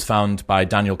end rule was found by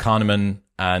Daniel Kahneman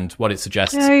And what it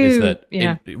suggests is that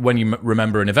when you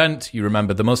remember an event, you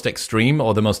remember the most extreme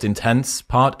or the most intense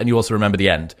part, and you also remember the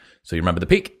end. So you remember the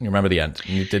peak, and you remember the end.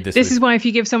 And you did this. This is why if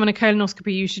you give someone a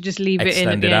colonoscopy, you should just leave it in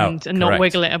at the end and not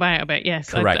wiggle it about a bit.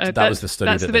 Yes, correct. That was the study.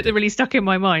 That's the bit that really stuck in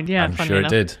my mind. Yeah, I'm sure it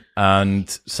did. And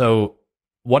so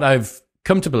what I've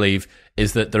come to believe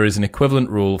is that there is an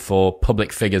equivalent rule for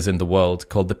public figures in the world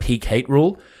called the peak hate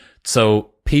rule.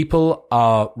 So people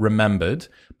are remembered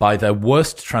by their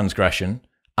worst transgression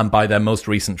and by their most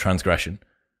recent transgression,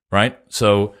 right?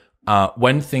 So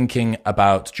when thinking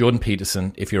about Jordan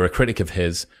Peterson, if you're a critic of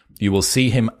his, you will see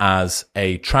him as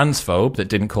a transphobe that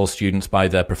didn't call students by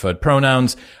their preferred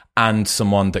pronouns and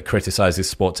someone that criticizes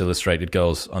Sports Illustrated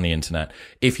girls on the internet.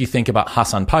 If you think about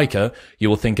Hassan Piker, you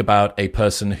will think about a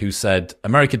person who said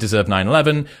America deserved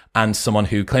 9/11 and someone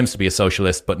who claims to be a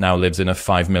socialist but now lives in a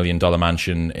 $5 million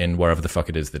mansion in wherever the fuck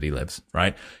it is that he lives,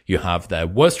 right? You have their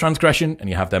worst transgression and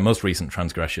you have their most recent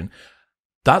transgression.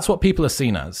 That's what people are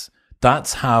seen as.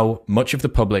 That's how much of the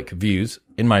public views,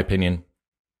 in my opinion,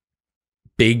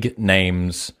 big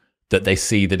names that they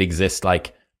see that exist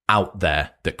like out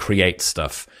there that create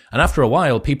stuff. And after a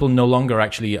while, people no longer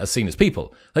actually are seen as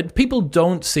people. Like, people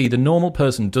don't see, the normal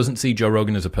person doesn't see Joe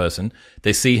Rogan as a person.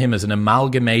 They see him as an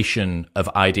amalgamation of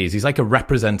ideas. He's like a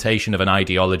representation of an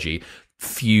ideology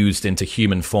fused into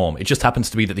human form. It just happens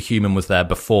to be that the human was there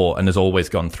before and has always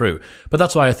gone through. But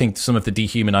that's why I think some of the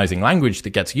dehumanizing language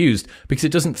that gets used, because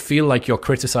it doesn't feel like you're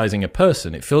criticizing a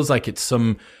person. It feels like it's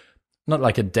some, not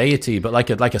like a deity, but like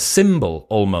a symbol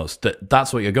almost,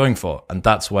 that's what you're going for. And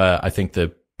that's where I think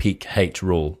the peak hate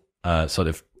rule sort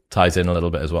of ties in a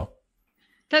little bit as well.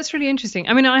 That's really interesting.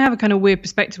 I mean, I have a kind of weird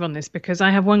perspective on this because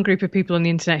I have one group of people on the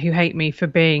internet who hate me for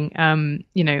being, a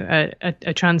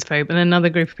transphobe, and another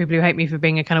group of people who hate me for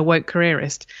being a kind of woke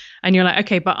careerist. And you're like,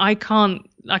 okay, but I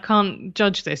can't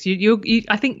judge this.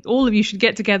 I think all of you should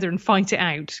get together and fight it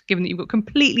out, given that you've got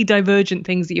completely divergent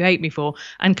things that you hate me for,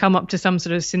 and come up to some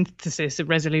sort of synthesis of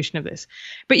resolution of this.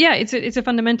 But yeah, it's a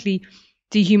fundamentally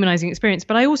dehumanizing experience.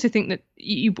 But I also think that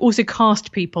you also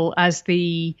cast people as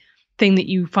the thing that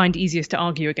you find easiest to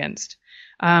argue against.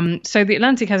 So the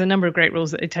Atlantic has a number of great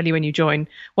rules that they tell you when you join,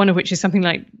 one of which is something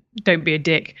like, don't be a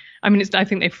dick. I mean, I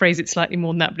think they phrase it slightly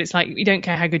more than that, but it's like, you don't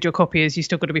care how good your copy is, you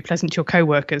still got to be pleasant to your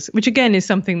co-workers, which again is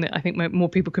something that I think more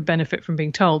people could benefit from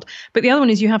being told. But the other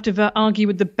one is you have to argue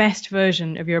with the best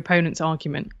version of your opponent's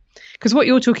argument. Because what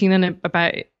you're talking then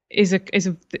about is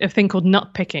a thing called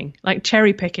nut picking, like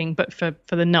cherry picking, but for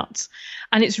the nuts.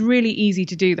 And it's really easy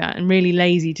to do that and really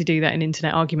lazy to do that in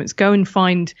internet arguments. Go and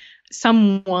find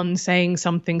someone saying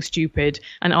something stupid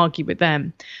and argue with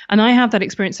them. And I have that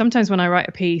experience sometimes when I write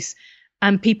a piece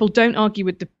and people don't argue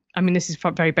with this is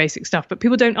very basic stuff, but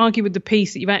people don't argue with the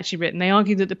piece that you've actually written. They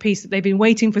argue that the piece that they've been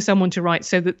waiting for someone to write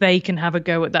so that they can have a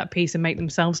go at that piece and make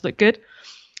themselves look good.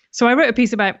 So I wrote a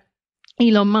piece about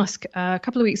Elon Musk a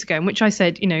couple of weeks ago, in which I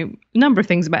said, a number of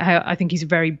things about how I think he's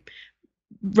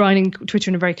running Twitter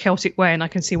in a very chaotic way, and I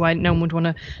can see why no one would want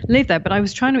to live there. But I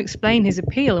was trying to explain his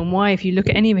appeal and why, if you look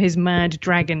at any of his mad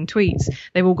dragon tweets,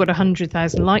 they've all got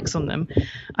 100,000 likes on them.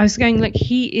 I was going, like,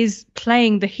 he is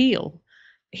playing the heel.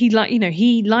 He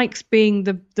likes being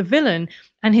the villain,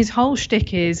 and his whole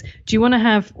shtick is, do you want to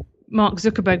have Mark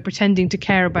Zuckerberg pretending to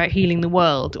care about healing the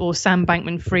world, or Sam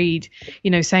Bankman-Fried,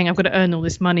 saying I've got to earn all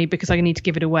this money because I need to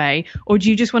give it away? Or do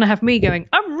you just want to have me going,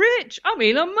 I'm rich, I'm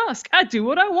Elon Musk, I do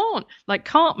what I want, like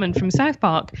Cartman from South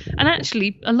Park? And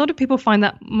actually, a lot of people find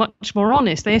that much more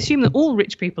honest. They assume that all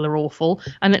rich people are awful,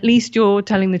 and at least you're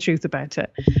telling the truth about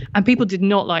it. And people did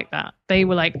not like that. They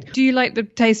were like, do you like the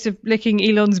taste of licking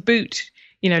Elon's boot,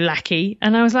 lackey?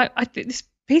 And I was like, this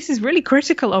piece is really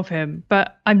critical of him,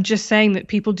 but I'm just saying that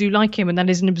people do like him, and that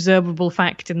is an observable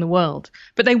fact in the world.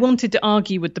 But they wanted to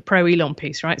argue with the pro-Elon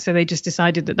piece, right? So they just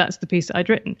decided that that's the piece that I'd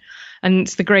written. And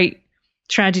it's the great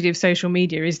tragedy of social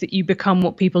media, is that you become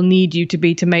what people need you to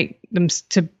be to make them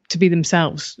to be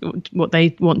themselves, what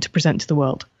they want to present to the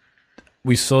world.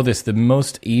 We saw this, the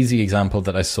most easy example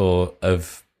that I saw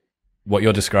of what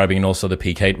you're describing, and also the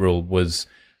peak hate rule, was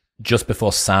just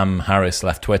before Sam Harris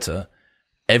left Twitter.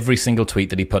 Every single tweet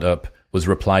that he put up was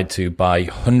replied to by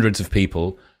hundreds of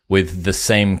people with the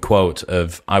same quote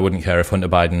of, I wouldn't care if Hunter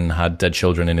Biden had dead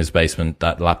children in his basement,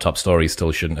 that laptop story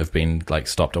still shouldn't have been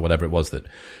stopped, or whatever it was that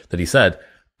he said.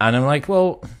 And I'm like,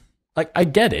 well, I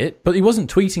get it, but he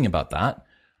wasn't tweeting about that.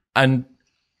 And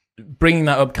bringing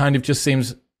that up kind of just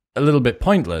seems a little bit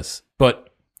pointless. But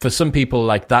for some people,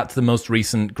 that's the most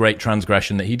recent great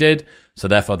transgression that he did. So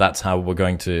therefore, that's how we're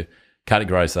going to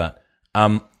categorize that.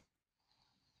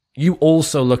 You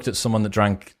also looked at someone that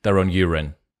drank their own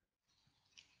urine.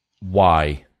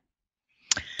 Why?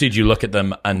 did you look at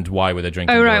them and why were they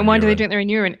drinking? Oh, right. And why do they urine? drink their own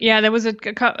urine? Yeah, there was a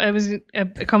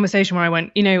conversation where I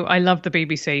went, I love the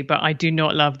BBC, but I do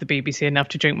not love the BBC enough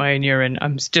to drink my own urine.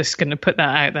 I'm just going to put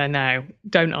that out there now.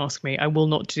 Don't ask me. I will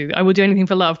not do that. I will do anything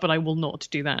for love, but I will not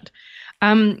do that.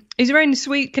 He's a very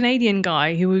sweet Canadian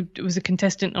guy who was a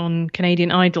contestant on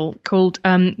Canadian Idol called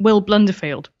Will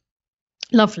Blunderfield.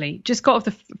 Lovely. Just got off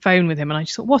the phone with him and I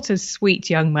just thought, what a sweet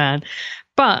young man.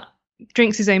 But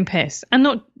drinks his own piss, and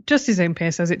not just his own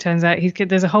piss, as it turns out.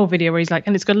 There's a whole video where he's like,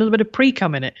 and it's got a little bit of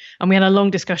pre-cum in it. And we had a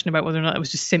long discussion about whether or not it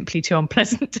was just simply too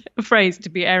unpleasant a phrase to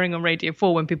be airing on Radio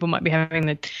 4 when people might be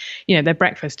having their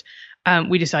breakfast.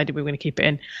 We decided we were going to keep it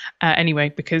in anyway,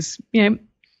 because,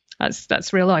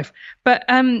 that's real life. But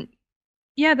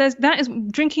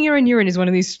drinking your own urine is one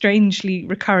of these strangely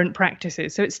recurrent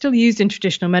practices. So it's still used in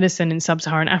traditional medicine in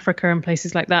sub-Saharan Africa and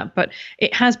places like that, but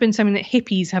it has been something that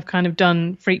hippies have kind of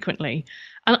done frequently.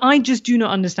 And I just do not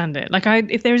understand it. Like,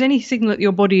 if there is any signal that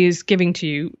your body is giving to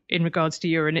you in regards to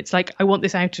urine, it's like, I want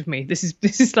this out of me. This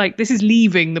is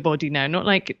leaving the body now, not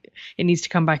like it needs to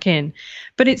come back in.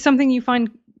 But it's something you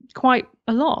find quite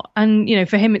a lot. And,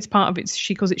 for him, it's part of it.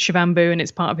 She calls it Shivambu, and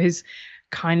it's part of his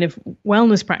kind of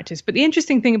wellness practice. But the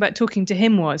interesting thing about talking to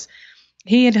him was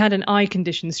he had an eye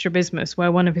condition, strabismus,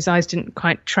 where one of his eyes didn't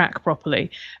quite track properly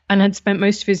and had spent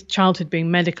most of his childhood being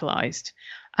medicalized.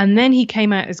 And then he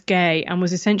came out as gay and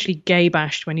was essentially gay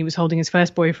bashed when he was holding his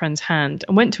first boyfriend's hand,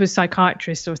 and went to a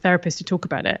psychiatrist or a therapist to talk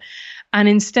about it. And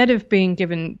instead of being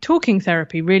given talking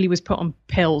therapy, really was put on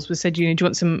pills, was said, do you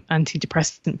want some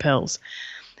antidepressant pills?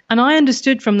 And I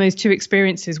understood from those two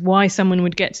experiences why someone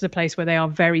would get to the place where they are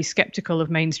very skeptical of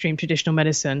mainstream traditional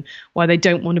medicine, why they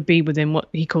don't want to be within what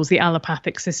he calls the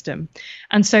allopathic system.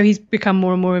 And so he's become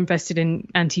more and more invested in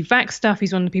anti-vax stuff.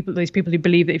 He's one of those people who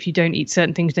believe that if you don't eat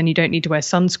certain things, then you don't need to wear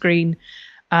sunscreen,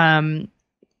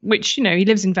 which, he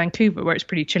lives in Vancouver where it's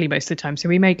pretty chilly most of the time. So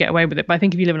we may get away with it. But I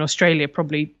think if you live in Australia,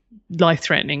 probably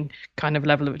life-threatening kind of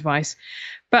level of advice.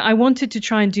 But I wanted to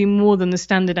try and do more than the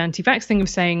standard anti-vax thing of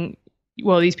saying,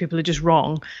 well, these people are just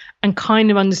wrong, and kind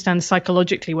of understand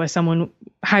psychologically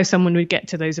how someone would get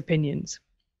to those opinions.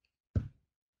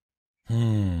 Do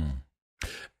you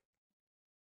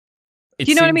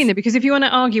know what I mean? Because if you want to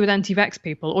argue with anti-vax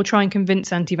people or try and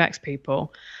convince anti-vax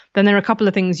people, then there are a couple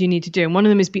of things you need to do. And one of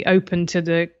them is be open to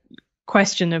the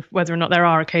question of whether or not there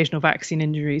are occasional vaccine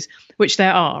injuries, which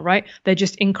there are, right? They're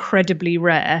just incredibly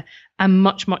rare and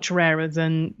much, much rarer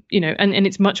than, and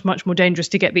it's much, much more dangerous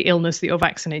to get the illness that you're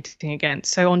vaccinating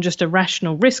against. So on just a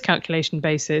rational risk calculation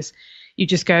basis, you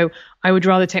just go, I would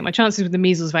rather take my chances with the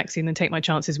measles vaccine than take my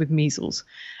chances with measles.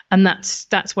 And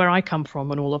that's where I come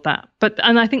from and all of that.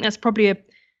 And I think that's probably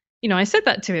I said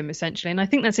that to him essentially. And I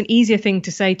think that's an easier thing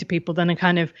to say to people than a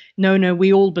kind of, no,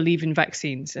 we all believe in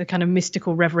vaccines, a kind of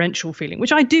mystical, reverential feeling,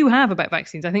 which I do have about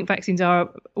vaccines. I think vaccines are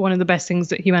one of the best things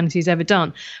that humanity has ever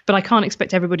done. But I can't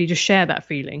expect everybody to share that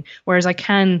feeling. Whereas I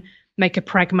can make a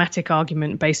pragmatic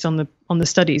argument based on the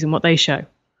studies and what they show.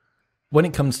 When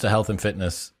it comes to health and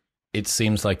fitness, it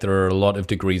seems like there are a lot of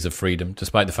degrees of freedom,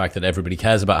 despite the fact that everybody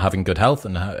cares about having good health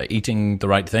and eating the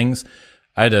right things.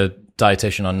 I had a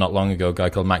dietitian on not long ago, a guy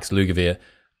called Max Lugavere,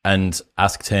 and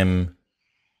asked him,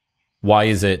 why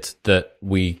is it that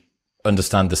we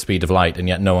understand the speed of light and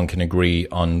yet no one can agree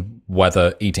on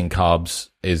whether eating carbs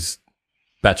is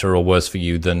better or worse for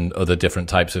you than other different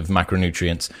types of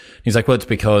macronutrients? He's like, well, it's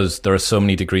because there are so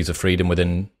many degrees of freedom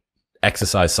within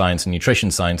exercise science and nutrition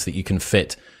science that you can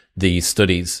fit the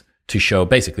studies to show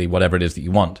basically whatever it is that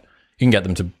you want. You can get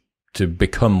them to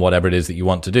become whatever it is that you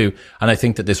want to do. And I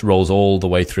think that this rolls all the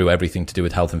way through everything to do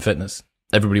with health and fitness.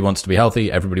 Everybody wants to be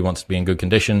healthy. Everybody wants to be in good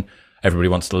condition. Everybody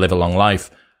wants to live a long life.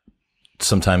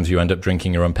 Sometimes you end up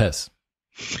drinking your own piss.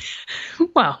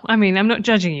 Well, I mean, I'm not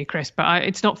judging you, Chris, but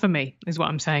it's not for me, is what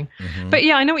I'm saying. Mm-hmm. But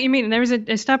yeah, I know what you mean. And there is an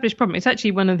established problem. It's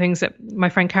actually one of the things that my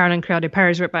friend Carolyn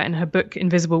Criado-Perez wrote about in her book,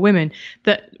 Invisible Women,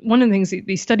 that one of the things that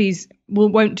these studies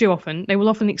won't do often, they will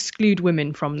often exclude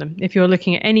women from them. If you're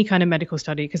looking at any kind of medical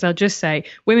study, because they'll just say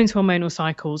women's hormonal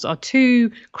cycles are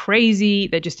too crazy.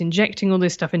 They're just injecting all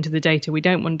this stuff into the data. We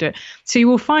don't want to do it. So you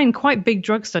will find quite big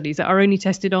drug studies that are only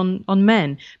tested on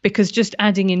men, because just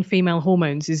adding in female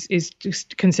hormones is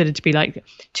just considered to be like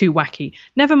too wacky.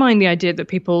 Never mind the idea that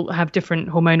people have different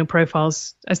hormonal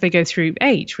profiles as they go through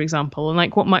age, for example, and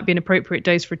like what might be an appropriate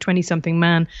dose for a 20-something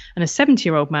man and a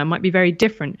 70-year-old man might be very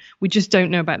different. We just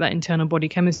don't know about that internal body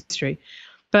chemistry.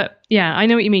 But yeah, I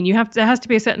know what you mean. There has to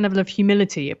be a certain level of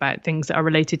humility about things that are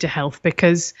related to health,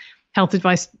 because health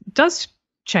advice does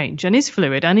change and is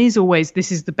fluid and is always,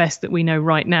 this is the best that we know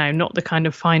right now, not the kind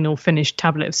of final finished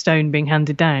tablet of stone being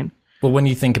handed down. Well, when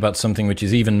you think about something which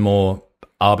is even more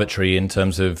arbitrary in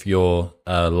terms of your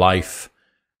life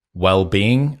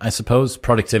well-being, I suppose.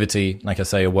 Productivity, like I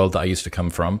say, a world that I used to come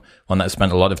from, one that I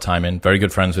spent a lot of time in. Very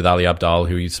good friends with Ali Abdaal,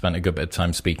 who you spent a good bit of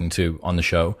time speaking to on the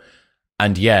show.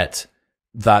 And yet,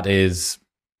 that is,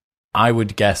 I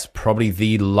would guess, probably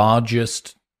the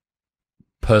largest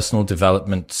personal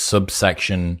development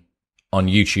subsection on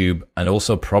YouTube, and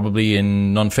also probably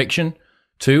in nonfiction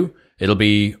too. It'll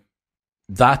be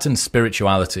that and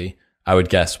spirituality, I would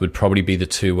guess, would probably be the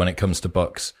two when it comes to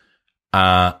books.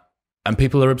 And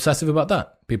people are obsessive about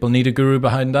that. People need a guru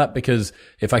behind that, because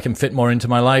if I can fit more into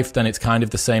my life, then it's kind of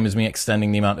the same as me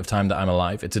extending the amount of time that I'm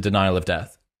alive. It's a denial of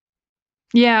death.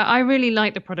 Yeah, I really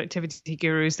like the productivity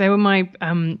gurus. They were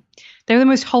they were the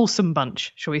most wholesome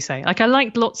bunch, shall we say. Like, I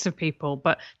liked lots of people,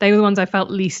 but they were the ones I felt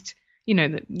least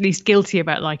guilty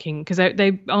about liking, because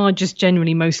they are just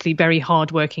genuinely mostly very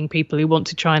hardworking people who want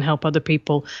to try and help other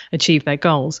people achieve their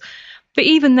goals. But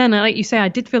even then, like you say, I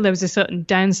did feel there was a certain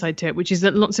downside to it, which is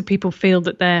that lots of people feel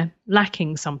that they're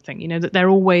lacking something, that they're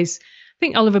always, I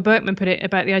think Oliver Burkeman put it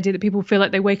about the idea that people feel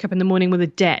like they wake up in the morning with a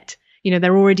debt.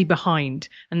 They're already behind,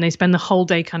 and they spend the whole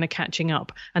day kind of catching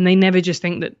up, and they never just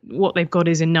think that what they've got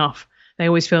is enough. They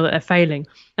always feel that they're failing.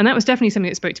 And that was definitely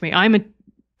something that spoke to me. I'm a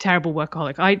terrible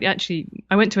workaholic.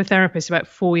 I went to a therapist about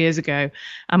 4 years ago,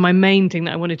 and my main thing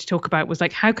that I wanted to talk about was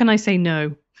like, how can I say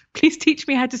no? Please teach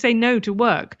me how to say no to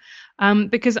work.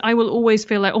 Because I will always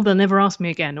feel like, they'll never ask me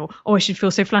again, or I should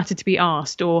feel so flattered to be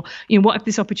asked, or, what if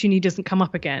this opportunity doesn't come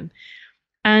up again?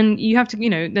 And you have to,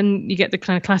 then you get the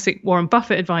kind of classic Warren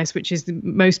Buffett advice, which is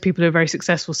most people who are very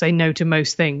successful say no to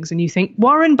most things. And you think,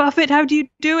 Warren Buffett, how do you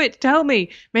do it? Tell me.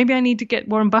 Maybe I need to get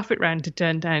Warren Buffett round to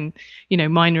turn down,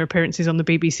 minor appearances on the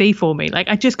BBC for me. Like,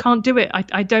 I just can't do it.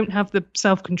 I don't have the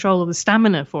self-control or the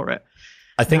stamina for it.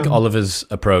 I think Oliver's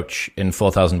approach in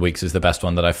 4,000 Weeks is the best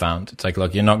one that I found. It's like,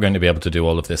 look, you're not going to be able to do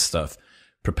all of this stuff.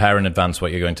 Prepare in advance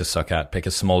what you're going to suck at. Pick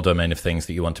a small domain of things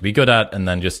that you want to be good at, and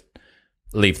then just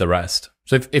leave the rest.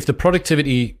 So if the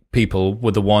productivity people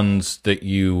were the ones that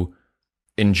you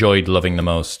enjoyed loving the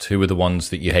most, who were the ones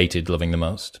that you hated loving the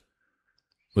most?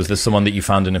 Was there someone that you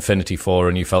found an affinity for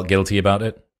and you felt guilty about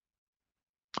it?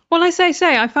 Well, I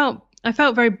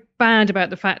felt very bad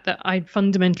about the fact that I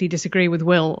fundamentally disagree with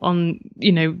Will on,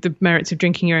 the merits of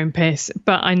drinking your own piss,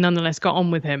 but I nonetheless got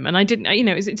on with him. And I didn't,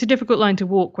 it's a difficult line to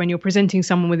walk when you're presenting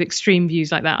someone with extreme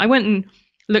views like that. I went and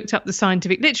looked up the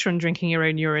scientific literature on drinking your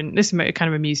own urine. This kind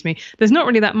of amused me. There's not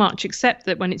really that much, except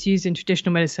that when it's used in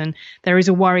traditional medicine, there is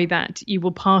a worry that you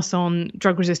will pass on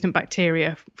drug-resistant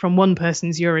bacteria from one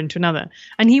person's urine to another.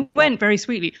 And he went very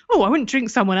sweetly, I wouldn't drink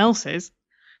someone else's.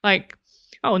 Like,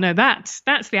 oh no, that's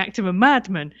the act of a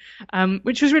madman,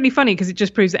 which was really funny because it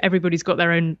just proves that everybody's got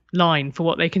their own line for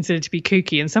what they consider to be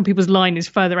kooky, and some people's line is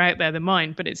further out there than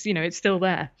mine, but it's it's still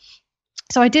there.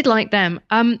 So I did like them.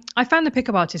 I found the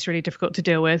pickup artists really difficult to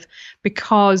deal with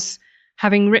because,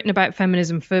 having written about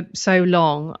feminism for so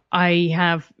long, I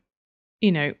have,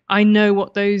 I know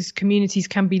what those communities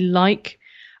can be like,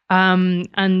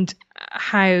 and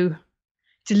how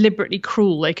deliberately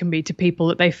cruel they can be to people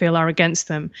that they feel are against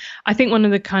them. I think one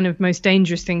of the kind of most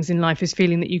dangerous things in life is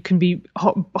feeling that you can be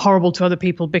horrible to other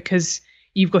people because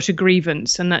you've got a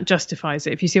grievance, and that justifies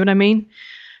it, if you see what I mean.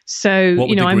 So, what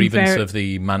would the grievance of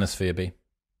the manosphere be?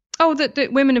 Oh,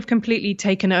 that women have completely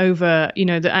taken over,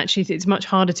 that actually it's much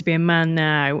harder to be a man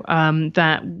now,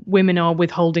 that women are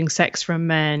withholding sex from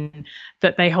men,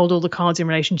 that they hold all the cards in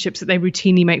relationships, that they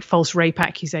routinely make false rape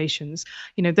accusations,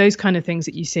 those kind of things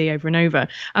that you see over and over.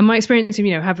 And my experience of,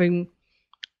 having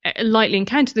lightly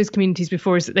encountered those communities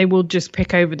before is that they will just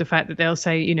pick over the fact that they'll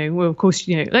say, well, of course,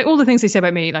 like all the things they say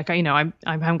about me, like, I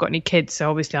haven't got any kids, so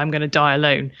obviously I'm going to die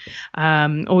alone,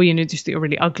 or, just that you're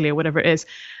really ugly or whatever it is.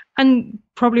 And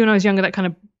probably when I was younger, that kind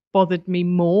of bothered me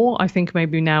more. I think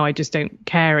maybe now I just don't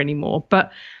care anymore.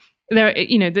 But there,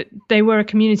 that they were a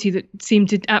community that seemed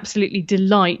to absolutely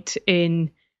delight in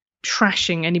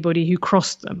trashing anybody who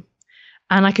crossed them.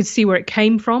 And I could see where it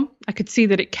came from. I could see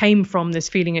that it came from this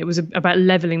feeling it was about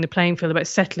leveling the playing field, about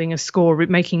settling a score,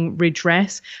 making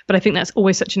redress. But I think that's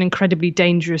always such an incredibly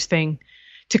dangerous thing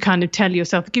to kind of tell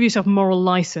yourself, give yourself moral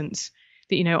license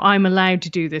that, I'm allowed to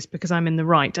do this because I'm in the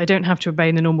right. I don't have to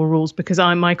obey the normal rules because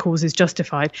my cause is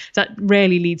justified. That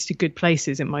rarely leads to good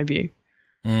places, in my view.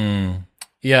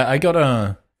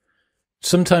 Yeah,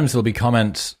 sometimes there'll be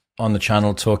comments on the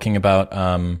channel talking about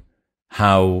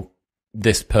how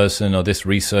this person or this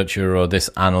researcher or this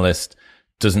analyst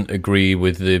doesn't agree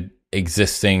with the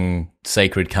existing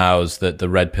sacred cows that the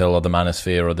red pill or the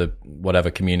manosphere or the whatever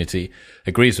community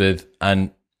agrees with.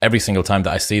 And every single time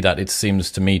that I see that, it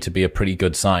seems to me to be a pretty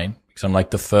good sign. Because I'm like,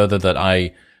 the further that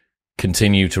I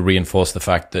continue to reinforce the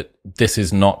fact that this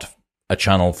is not a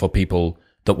channel for people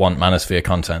that want manosphere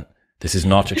content. This is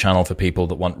not a channel for people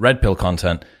that want red pill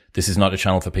content. This is not a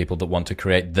channel for people that want to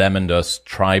create them and us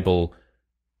tribal,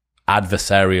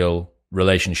 adversarial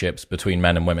relationships between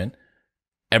men and women.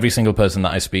 Every single person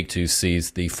that I speak to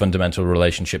sees the fundamental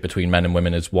relationship between men and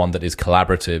women as one that is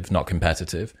collaborative, not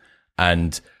competitive.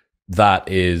 And that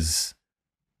is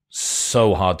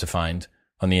so hard to find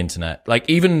on the internet. Like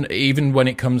even when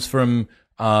it comes from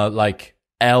like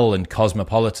Elle and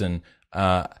Cosmopolitan,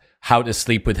 how to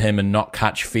sleep with him and not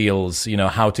catch feels,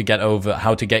 how to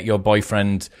get your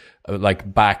boyfriend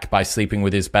like back by sleeping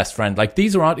with his best friend. Like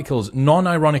these are articles,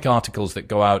 non-ironic articles that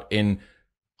go out in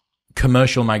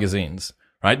commercial magazines,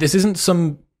 right? This isn't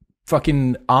some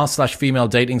fucking r/female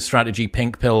dating strategy,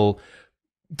 pink pill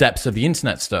depths of the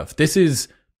internet stuff. This is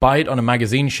buy it on a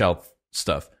magazine shelf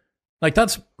stuff. Like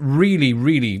that's really,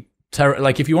 really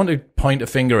like if you want to point a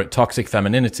finger at toxic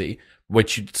femininity,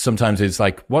 which sometimes is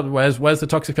like, where's the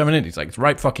toxic femininity? It's like, it's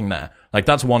right fucking there. Like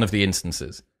that's one of the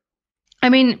instances. I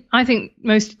mean, I think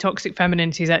most toxic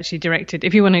femininity is actually directed,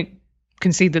 if you want to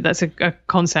concede that that's a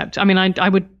concept. I mean,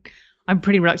 I'm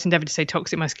pretty reluctant ever to say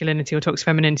toxic masculinity or toxic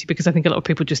femininity because I think a lot of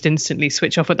people just instantly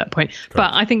switch off at that point. Correct.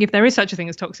 But I think if there is such a thing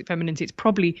as toxic femininity, it's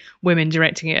probably women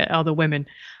directing it at other women,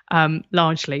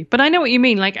 largely. But I know what you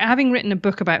mean. Like having written a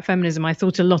book about feminism, I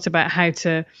thought a lot about how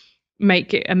to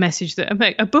make it a message that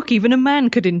a book even a man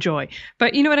could enjoy.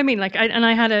 But you know what I mean? Like,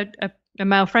 I had a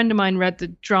male friend of mine read the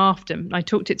draft and I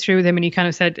talked it through with him and he kind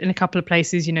of said in a couple of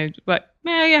places,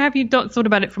 have you thought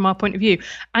about it from our point of view?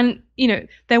 And,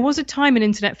 there was a time in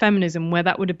internet feminism where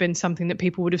that would have been something that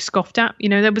people would have scoffed at.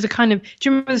 There was a kind of, do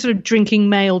you remember the sort of drinking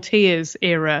male tears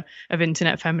era of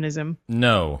internet feminism?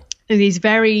 No. These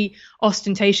very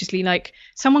ostentatiously, like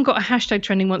someone got a hashtag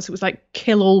trending once that was like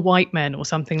kill all white men or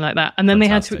something like that. And then Fantastic.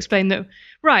 They had to explain that,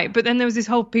 right. But then there was this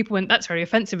whole, people went, that's very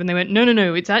offensive. And they went,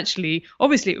 no, it's actually,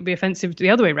 obviously it would be offensive the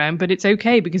other way around, but it's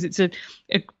okay because it's a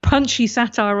punchy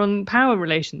satire on power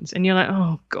relations. And you're like,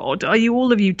 oh God, are you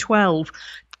all of you 12?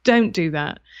 Don't do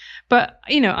that. But,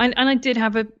 I did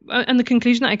have and the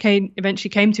conclusion that I eventually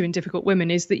came to in Difficult Women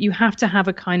is that you have to have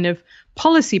a kind of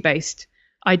policy-based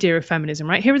idea of feminism,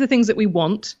 right? Here are the things that we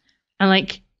want, and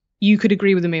like you could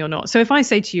agree with me or not. So if I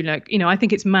say to you, like, I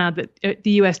think it's mad that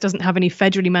the US doesn't have any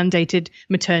federally mandated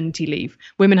maternity leave.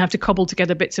 Women have to cobble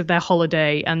together bits of their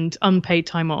holiday and unpaid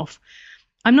time off.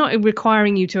 I'm not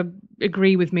requiring you to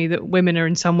agree with me that women are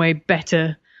in some way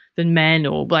better than men,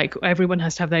 or like everyone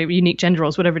has to have their unique gender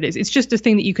roles, whatever it is. It's just a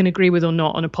thing that you can agree with or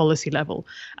not on a policy level.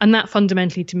 And that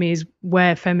fundamentally to me is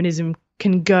where feminism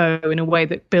can go in a way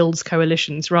that builds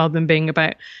coalitions rather than being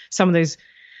about some of those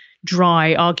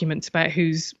dry arguments about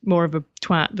who's more of a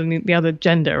twat than the other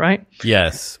gender, right?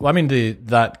 Yes. Well, I mean,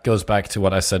 that goes back to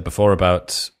what I said before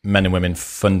about men and women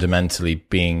fundamentally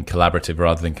being collaborative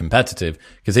rather than competitive,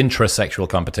 because intrasexual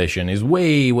competition is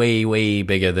way, way, way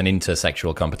bigger than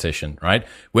intersexual competition, right?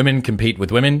 Women compete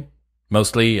with women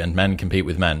mostly, and men compete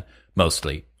with men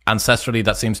mostly. Ancestrally,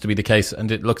 that seems to be the case,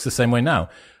 and it looks the same way now.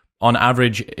 On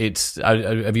average,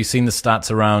 have you seen the stats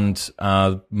around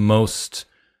most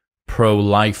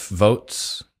pro-life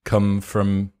votes come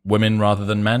from women rather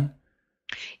than men?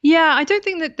 Yeah, I don't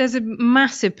think that there's a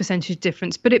massive percentage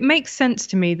difference, but it makes sense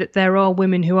to me that there are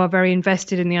women who are very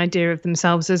invested in the idea of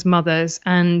themselves as mothers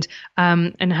and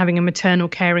having a maternal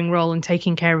caring role and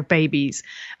taking care of babies.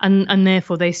 And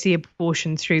therefore they see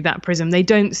abortion through that prism. They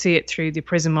don't see it through the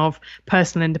prism of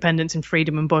personal independence and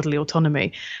freedom and bodily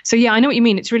autonomy. So yeah, I know what you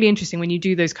mean. It's really interesting when you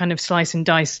do those kind of slice and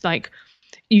dice, like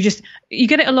you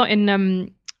get it a lot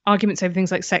in arguments over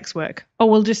things like sex work. Oh,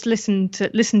 we'll just listen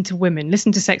to women,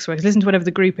 listen to sex workers, listen to whatever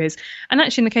the group is. And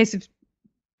actually in the case of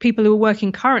people who are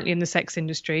working currently in the sex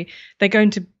industry, they're going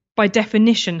to, by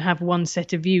definition, have one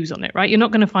set of views on it, right? You're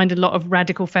not going to find a lot of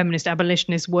radical feminist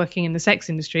abolitionists working in the sex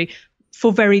industry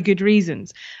for very good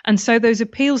reasons. And so those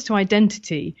appeals to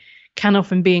identity can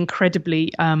often be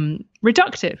incredibly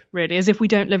reductive, really, as if we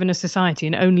don't live in a society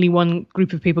and only one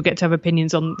group of people get to have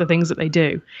opinions on the things that they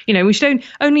do. We should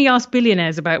only ask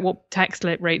billionaires about what tax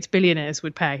rates billionaires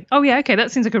would pay. Oh, yeah, okay,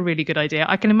 that seems like a really good idea.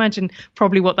 I can imagine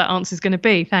probably what that answer is going to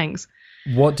be. Thanks.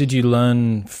 What did you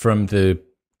learn from the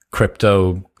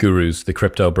crypto gurus, the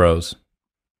crypto bros?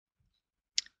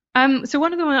 So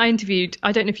one of them I interviewed,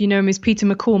 I don't know if you know him, is Peter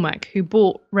McCormack, who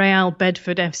bought Real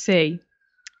Bedford FC.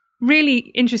 Really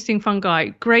interesting, fun guy,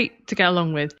 great to get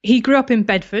along with. He grew up in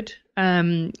Bedford,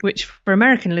 which for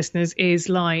American listeners is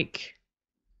like,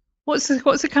 what's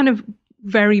a kind of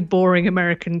very boring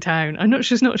American town? I'm not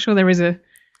sure there is a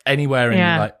anywhere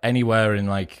in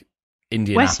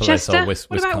Indianapolis Westchester? or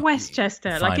What about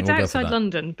Westchester? Fine, Like, it's we'll go for outside that.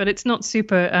 London, but it's not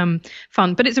super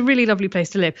fun. But it's a really lovely place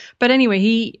to live. But anyway,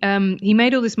 he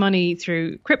made all this money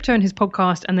through crypto and his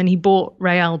podcast, and then he bought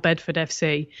Real Bedford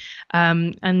FC,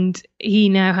 and he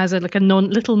now has a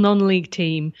little non-league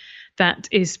team that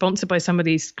is sponsored by some of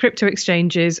these crypto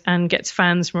exchanges and gets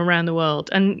fans from around the world.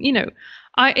 And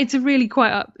it's a really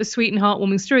quite a sweet and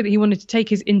heartwarming story that he wanted to take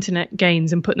his internet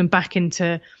gains and put them back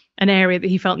into an area that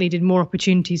he felt needed more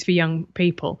opportunities for young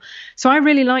people. So I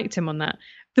really liked him on that.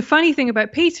 The funny thing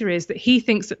about Peter is that he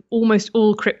thinks that almost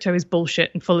all crypto is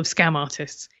bullshit and full of scam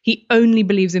artists. He only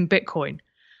believes in Bitcoin.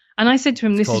 And I said to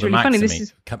him, this is really funny. This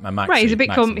is right. He's a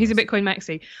Bitcoin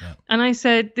maxi. Yeah. And I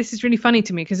said, this is really funny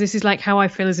to me because this is like how I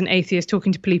feel as an atheist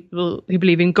talking to people who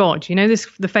believe in God.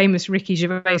 The famous Ricky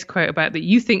Gervais quote about that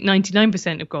you think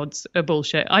 99% of gods are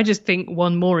bullshit. I just think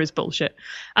one more is bullshit.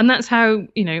 And that's how,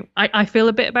 I feel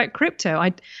a bit about crypto.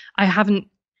 I haven't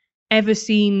ever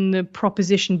seen the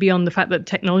proposition beyond the fact that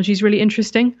technology is really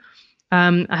interesting.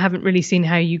 I haven't really seen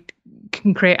how you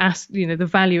can create the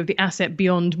value of the asset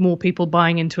beyond more people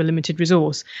buying into a limited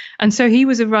resource. And so he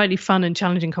was a really fun and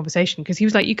challenging conversation because he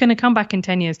was like, you're going to come back in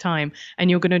 10 years time and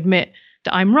you're going to admit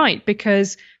that I'm right,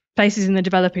 because places in the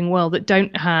developing world that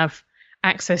don't have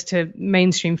access to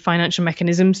mainstream financial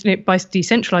mechanisms, by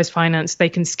decentralized finance, they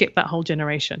can skip that whole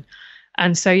generation.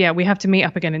 And so, yeah, we have to meet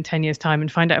up again in 10 years time and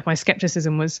find out if my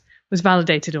skepticism was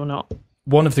validated or not.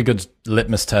 One of the good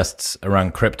litmus tests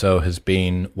around crypto has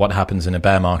been what happens in a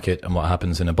bear market and what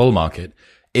happens in a bull market.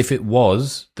 If it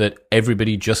was that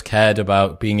everybody just cared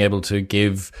about being able to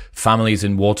give families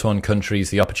in war-torn countries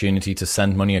the opportunity to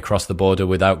send money across the border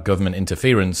without government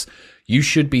interference, you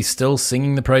should be still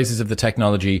singing the praises of the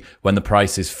technology when the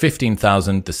price is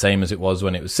 15,000, the same as it was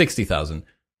when it was 60,000.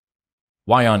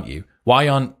 Why aren't you? Why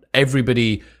aren't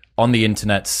everybody on the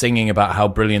internet singing about how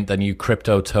brilliant the new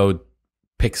crypto toad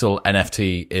Pixel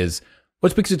NFT is? Well,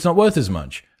 it's because it's not worth as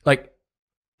much. Like,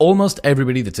 almost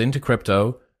everybody that's into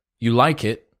crypto, you like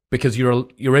it because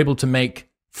you're able to make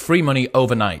free money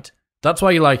overnight. That's why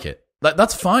you like it.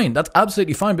 That's fine. That's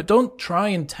absolutely fine. But don't try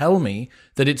and tell me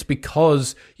that it's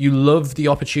because you love the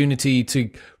opportunity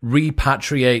to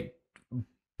repatriate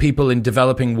people in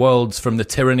developing worlds from the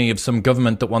tyranny of some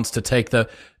government that wants to take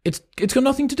it's got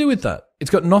nothing to do with that. It's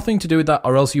got nothing to do with that,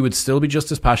 or else you would still be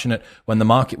just as passionate when the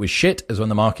market was shit as when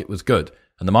the market was good.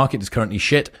 And the market is currently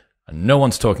shit, and no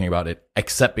one's talking about it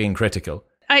except being critical.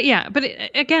 But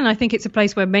again, I think it's a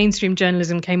place where mainstream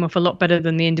journalism came off a lot better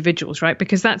than the individuals, right?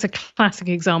 Because that's a classic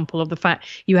example of the fact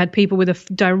you had people with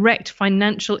a direct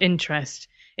financial interest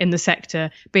in the sector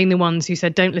being the ones who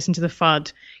said, don't listen to the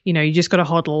FUD, you just got to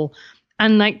hodl.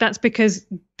 And that's because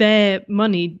their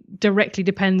money directly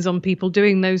depends on people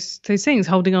doing those things,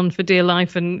 holding on for dear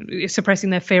life and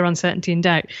suppressing their fear, uncertainty, and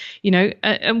doubt.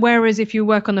 And whereas if you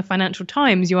work on the Financial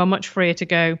Times, you are much freer to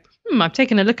go, I've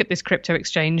taken a look at this crypto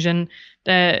exchange, and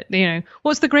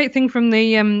what's the great thing from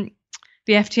the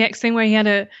FTX thing where he had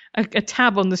a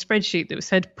tab on the spreadsheet that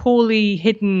said poorly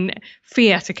hidden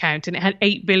fiat account, and it had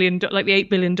 $8 billion, like the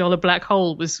 $8 billion black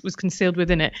hole was concealed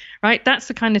within it, right? That's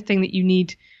the kind of thing that you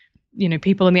need.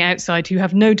 People on the outside who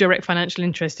have no direct financial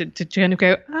interest to kind of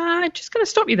go, I'm just going to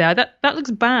stop you there. That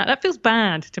looks bad. That feels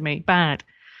bad to me. Bad.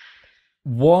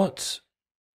 What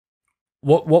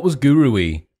was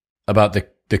guru-y about the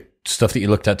stuff that you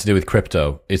looked at to do with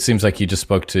crypto? It seems like you just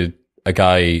spoke to a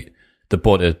guy that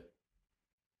bought a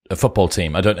football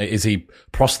team. I don't know. Is he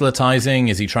proselytizing?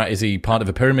 Is he part of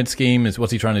a pyramid scheme?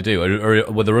 What's he trying to do?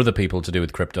 Or were there other people to do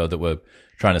with crypto that were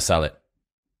trying to sell it?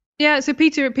 Yeah, so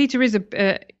Peter is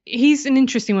he's an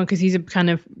interesting one because he's a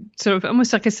kind of sort of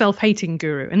almost like a self-hating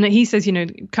guru, and that he says,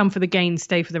 come for the gain,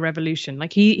 stay for the revolution.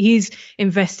 Like he's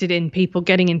invested in people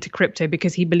getting into crypto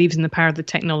because he believes in the power of the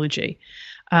technology.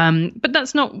 But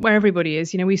that's not where everybody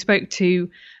is. We spoke to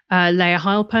Leah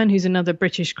Heilpern, who's another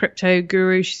British crypto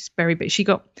guru. She's very big.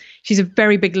 She's a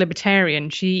very big libertarian.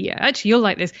 Actually, you'll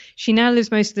like this. She now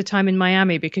lives most of the time in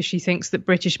Miami because she thinks that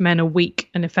British men are weak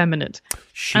and effeminate.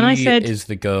 She is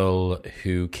the girl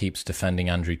who keeps defending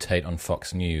Andrew Tate on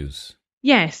Fox News.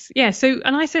 Yes, yeah. So,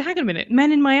 and I said, hang on a minute,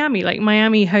 men in Miami, like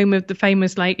Miami, home of the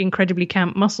famous, incredibly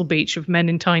camp Muscle Beach of men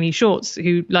in tiny shorts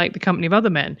who like the company of other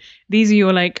men. These are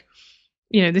your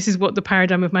this is what the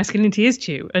paradigm of masculinity is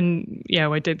to you. And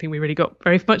I don't think we really got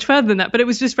very much further than that, but it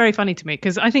was just very funny to me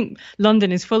because I think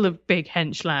London is full of big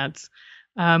hench lads.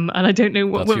 And I don't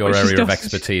know that's your area of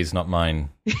expertise, not mine,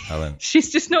 Helen. She's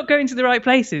just not going to the right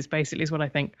places, basically, is what I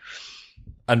think.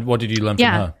 And what did you learn from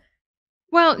her?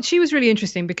 Well, she was really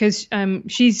interesting because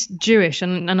she's Jewish,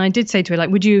 and I did say to her, like,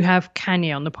 would you have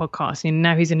Kanye on the podcast? And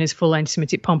now he's in his full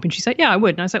anti-Semitic pomp, and she's like, yeah, I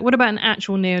would. And I was like, what about an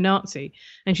actual neo-Nazi?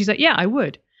 And she's like, yeah, I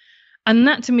would. And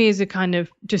that to me is a kind of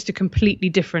just a completely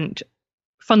different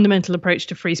fundamental approach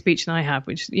to free speech than I have,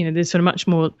 which, there's sort of much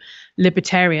more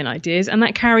libertarian ideas. And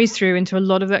that carries through into a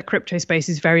lot of that crypto space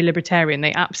is very libertarian.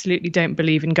 They absolutely don't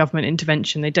believe in government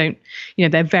intervention. They don't,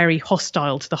 they're very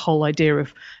hostile to the whole idea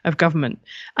of government.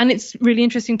 And it's really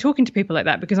interesting talking to people like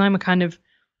that because I'm a kind of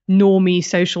normie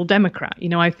social democrat.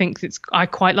 I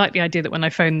quite like the idea that when I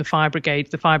phone the fire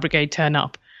brigade turn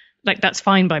up. Like, that's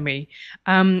fine by me.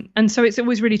 And so it's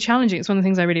always really challenging. It's one of the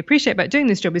things I really appreciate about doing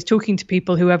this job is talking to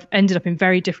people who have ended up in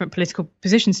very different political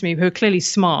positions to me, who are clearly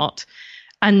smart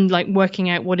and like working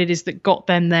out what it is that got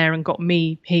them there and got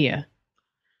me here.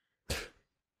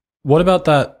 What about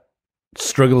that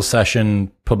struggle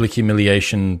session, public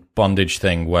humiliation, bondage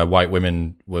thing where white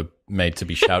women were made to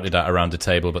be shouted at around a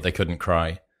table, but they couldn't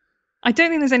cry? I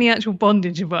don't think there's any actual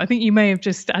bondage involved. I think you may have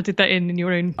just added that in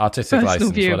your own artistic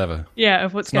license, view. Whatever. Yeah,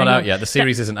 of what's going on. It's not out yet. The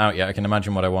series isn't out yet. I can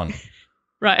imagine what I want.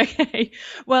 Right. Okay.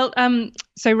 Well,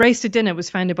 so Race to Dinner was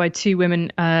founded by two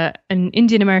women, an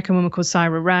Indian American woman called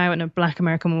Syra Rao and a Black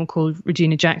American woman called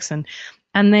Regina Jackson.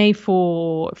 And they,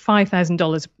 for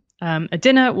 $5,000 a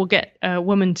dinner, will get a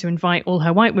woman to invite all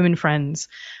her white women friends,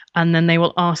 and then they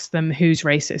will ask them who's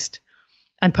racist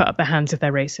and put up their hands if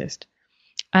they're racist.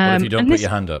 What if you don't put your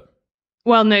hand up?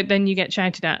 Well, no, then you get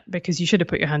shouted at because you should have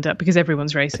put your hand up because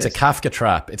everyone's racist. It's a Kafka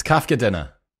trap. It's Kafka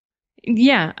dinner.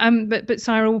 Yeah, but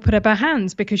Syra will put up her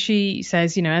hands because she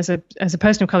says, as a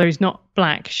person of color who's not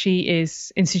black, she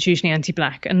is institutionally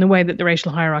anti-black. And the way that the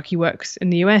racial hierarchy works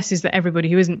in the US is that everybody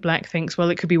who isn't black thinks,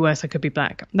 well, it could be worse, I could be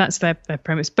black. That's their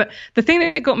premise. But the thing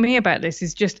that got me about this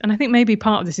is just, and I think maybe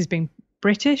part of this is being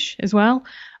British as well.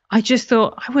 I just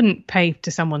thought I wouldn't pay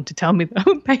to someone to tell me that. I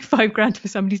wouldn't pay $5,000 for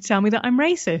somebody to tell me that I'm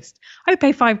racist. I would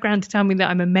pay $5,000 to tell me that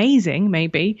I'm amazing,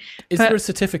 maybe. Is there a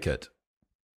certificate?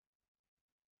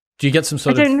 Do you get some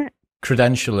sort of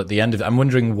credential at the end of it? I'm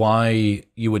wondering why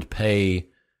you would pay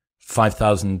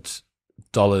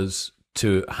 $5,000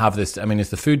 to have this. I mean, is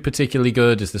the food particularly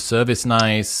good? Is the service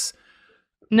nice?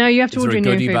 No, you have to order a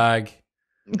goodie food. Bag.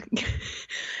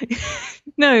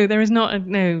 No, there is not a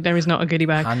goodie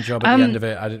bag. Hand job at the end of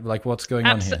it. What's going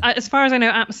on here? As far as I know,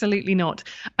 absolutely not.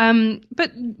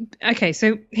 But okay,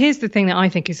 so here's the thing that I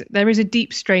think is there is a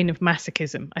deep strain of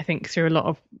masochism, I think, through a lot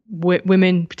of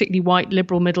women, particularly white,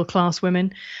 liberal, middle class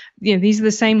women. These are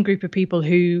the same group of people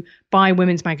who buy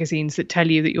women's magazines that tell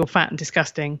you that you're fat and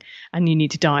disgusting and you need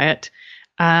to diet.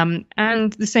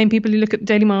 And the same people who look at the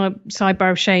Daily Mail sidebar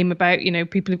of shame about,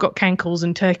 people who've got cankles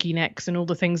and turkey necks and all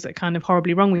the things that are kind of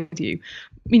horribly wrong with you.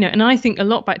 And I think a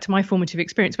lot back to my formative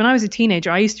experience. When I was a teenager,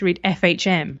 I used to read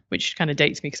FHM, which kind of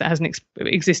dates me because it hasn't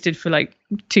existed for like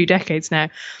 2 decades now,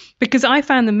 because I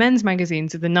found the men's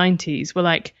magazines of the 90s were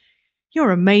like,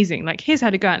 you're amazing. Like, here's how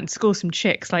to go out and score some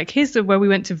chicks. Like, here's where we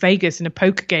went to Vegas in a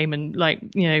poker game and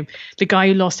the guy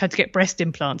who lost had to get breast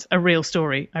implants. A real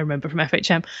story, I remember, from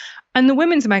FHM. And the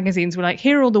women's magazines were like,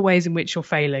 here are all the ways in which you're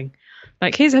failing.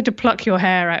 Like, here's how to pluck your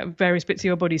hair out of various bits of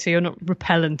your body so you're not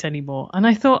repellent anymore. And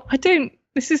I thought,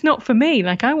 this is not for me.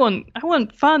 Like, I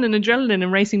want fun and adrenaline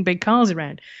and racing big cars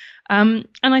around. And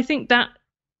I think that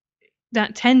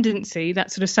tendency,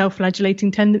 that sort of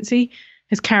self-flagellating tendency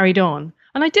has carried on.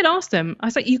 And I did ask them, I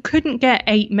was like, you couldn't get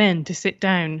 8 men to sit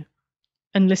down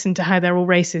and listen to how they're all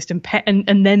racist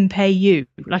and then pay you.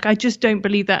 Like, I just don't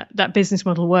believe that business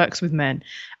model works with men.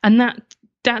 And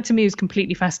that to me is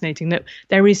completely fascinating, that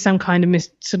there is some kind of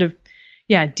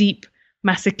deep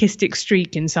masochistic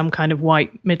streak in some kind of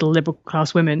white, middle, liberal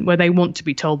class women where they want to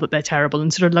be told that they're terrible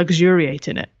and sort of luxuriate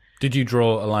in it. Did you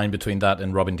draw a line between that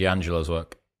and Robin DiAngelo's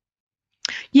work?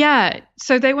 Yeah.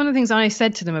 So one of the things I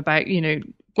said to them about,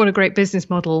 what a great business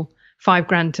model,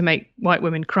 $5,000 to make white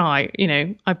women cry.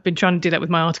 I've been trying to do that with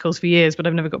my articles for years, but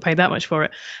I've never got paid that much for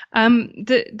it.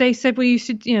 They said, well, you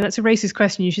should, that's a racist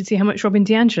question. You should see how much Robin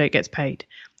DiAngelo gets paid.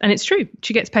 And it's true.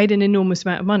 She gets paid an enormous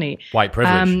amount of money. White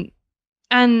privilege.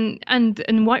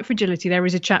 And white fragility, there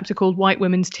is a chapter called White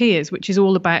Women's Tears, which is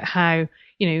all about how,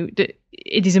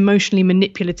 it is emotionally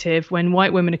manipulative when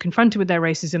white women are confronted with their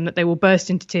racism, that they will burst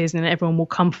into tears and then everyone will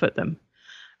comfort them.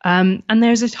 And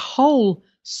there's this whole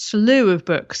slew of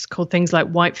books called things like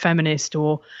White Feminist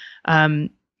or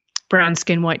Brown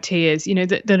Skin, White Tears,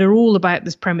 that are all about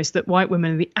this premise that white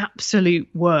women are the absolute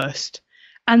worst.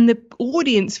 And the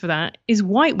audience for that is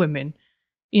white women.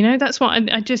 That's what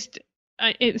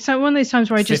it's so one of those times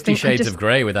where I just 50 think... Shades of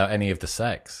Grey without any of the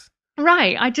sex.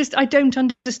 Right. I don't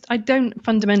understand. I don't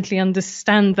fundamentally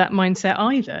understand that mindset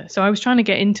either. So I was trying to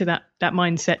get into that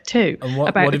mindset too, And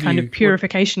about the kind of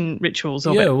purification rituals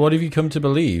of it. Yeah. What have you come to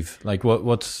believe? Like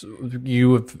what's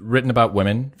you have written about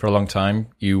women for a long time.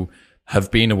 You have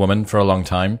been a woman for a long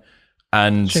time,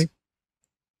 and True.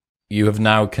 you have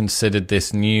now considered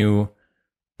this new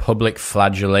public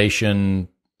flagellation,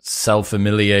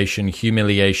 self-humiliation,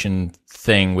 humiliation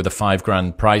thing with a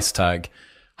 $5,000 price tag.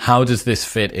 How does this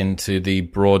fit into the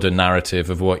broader narrative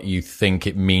of what you think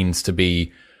it means to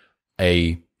be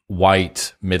a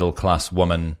white middle-class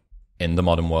woman in the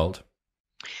modern world?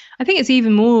 I think it's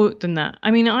even more than that.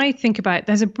 I mean, I think about,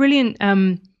 there's a brilliant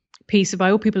piece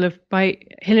by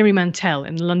Hilary Mantel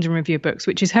in the London Review of Books,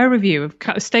 which is her review of,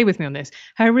 stay with me on this,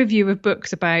 her review of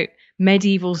books about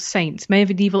medieval saints,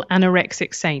 medieval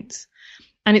anorexic saints.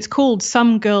 And it's called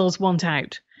Some Girls Want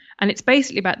Out. And it's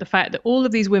basically about the fact that all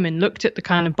of these women looked at the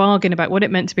kind of bargain about what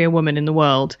it meant to be a woman in the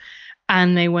world.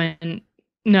 And they went,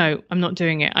 no, I'm not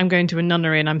doing it. I'm going to a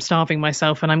nunnery and I'm starving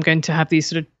myself. And I'm going to have these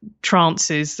sort of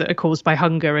trances that are caused by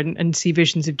hunger and see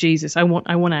visions of Jesus. I want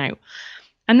out.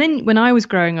 And then when I was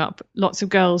growing up, lots of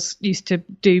girls used to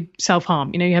do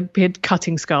self-harm. You know, you had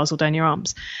cutting scars all down your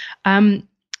arms. And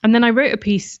then I wrote a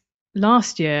piece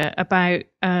last year about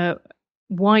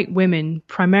white women,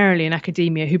 primarily in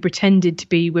academia, who pretended to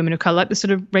be women of color, like the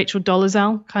sort of Rachel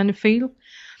Dolezal kind of feel,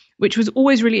 which was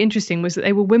always really interesting, was that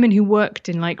they were women who worked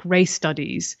in like race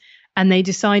studies, and they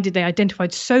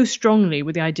identified so strongly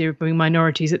with the idea of being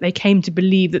minorities that they came to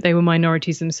believe that they were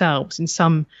minorities themselves in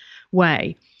some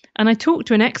way. And I talked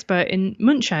to an expert in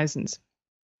Munchausen's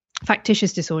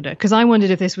factitious disorder, because I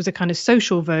wondered if this was a kind of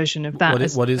social version of that.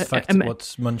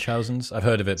 What's Munchausen's? I've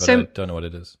heard of it, but I don't know what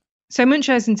it is. So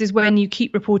Munchausen's is when you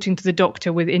keep reporting to the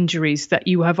doctor with injuries that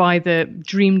you have either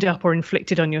dreamed up or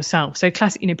inflicted on yourself. So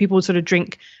classic, people sort of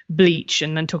drink bleach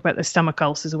and then talk about their stomach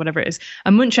ulcers or whatever it is.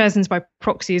 And Munchausen's by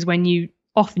proxy is when you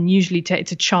usually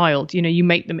it's a child, you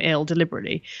make them ill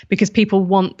deliberately, because people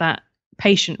want that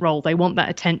patient role. They want that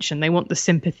attention. They want the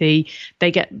sympathy.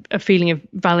 They get a feeling of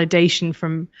validation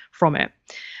from it.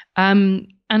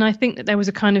 And I think that there was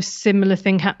a kind of similar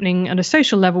thing happening at a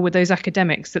social level with those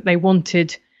academics, that they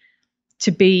wanted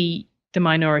to be the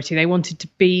minority. They wanted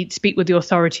to speak with the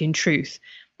authority and truth.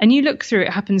 And you look through, it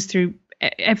happens through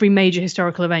every major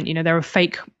historical event. There are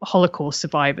fake Holocaust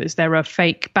survivors. There are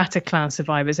fake Bataclan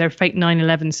survivors. There are fake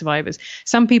 9/11 survivors.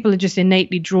 Some people are just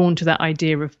innately drawn to that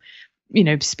idea of,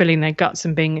 spilling their guts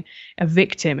and being a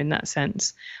victim in that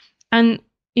sense. And,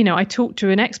 I talked to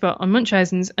an expert on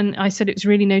Munchausen's, and I said, it's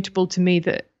really notable to me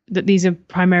that these are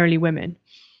primarily women.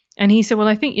 And he said, well,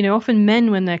 I think, often men,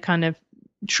 when they're kind of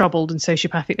troubled and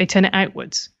sociopathic, they turn it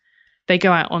outwards. They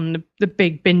go out on the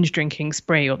big binge drinking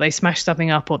spree, or they smash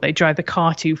something up, or they drive the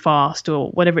car too fast,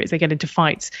 or whatever it is, they get into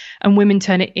fights. And women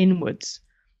turn it inwards,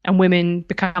 and women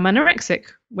become anorexic.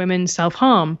 Women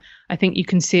self-harm. I think you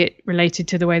can see it related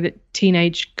to the way that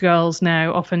teenage girls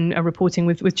now often are reporting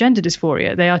with gender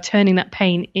dysphoria. They are turning that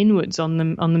pain inwards on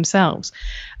themselves.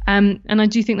 And I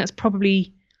do think that's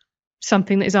probably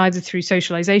something that is either through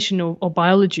socialization or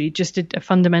biology, just a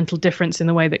fundamental difference in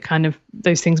the way that kind of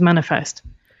those things manifest.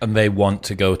 And they want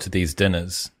to go to these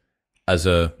dinners as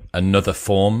another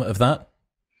form of that?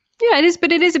 Yeah, it is,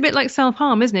 but it is a bit like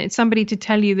self-harm, isn't it? It's somebody to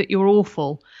tell you that you're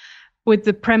awful, with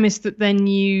the premise that then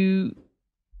you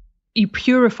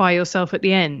purify yourself at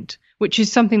the end, which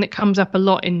is something that comes up a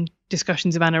lot in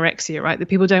discussions of anorexia, right? That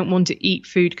people don't want to eat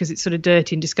food because it's sort of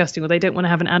dirty and disgusting, or they don't want to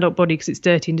have an adult body because it's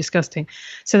dirty and disgusting.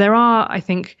 So there are, I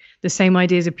think, the same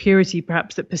ideas of purity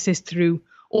perhaps that persist through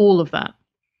all of that.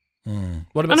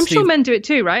 What about and I'm Steve? sure men do it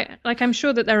too, right? Like, I'm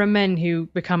sure that there are men who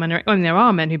become anorexic. I mean, there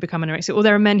are men who become anorexic, or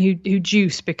there are men who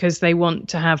juice because they want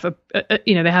to have they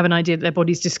have an idea that their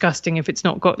body's disgusting if it's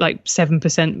not got like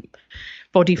 7%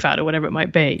 body fat or whatever it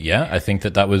might be. Yeah, I think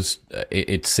that was,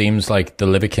 it seems like the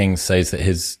Liver King says that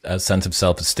his sense of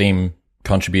self-esteem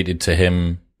contributed to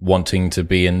him wanting to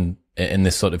be in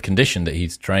this sort of condition, that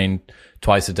he's trained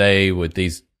twice a day with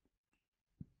these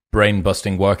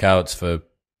brain-busting workouts for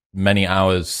many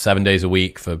hours, 7 days a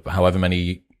week, for however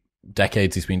many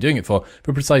decades he's been doing it for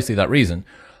precisely that reason.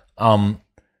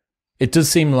 It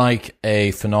does seem like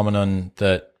a phenomenon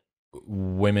that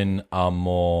women are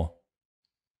more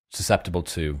susceptible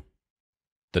to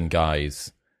than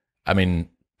guys. I mean,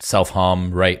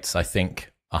 self-harm rates, I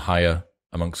think, are higher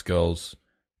amongst girls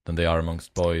than they are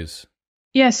amongst boys.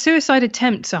 Yeah, suicide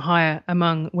attempts are higher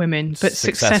among women, but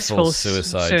successful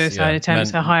suicide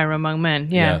attempts are higher among men.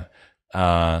 Yeah.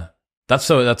 That's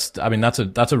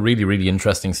a really, really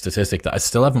interesting statistic that I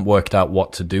still haven't worked out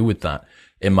what to do with that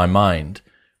in my mind.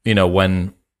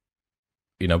 When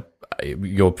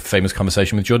your famous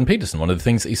conversation with Jordan Peterson, one of the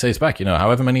things that he says back,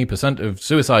 however many % of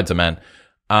suicides are men.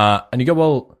 And you go,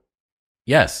 well,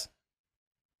 yes.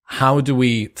 How do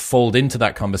we fold into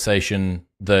that conversation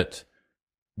that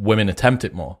women attempt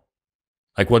it more?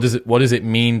 Like, what does it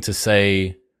mean to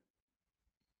say,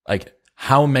 like,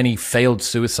 how many failed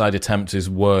suicide attempts is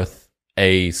worth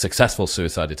a successful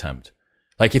suicide attempt?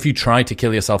 Like, if you try to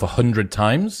kill yourself 100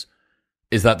 times,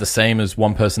 is that the same as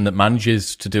one person that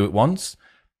manages to do it once?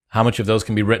 How much of those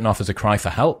can be written off as a cry for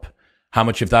help? How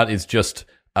much of that is just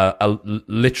a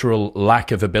literal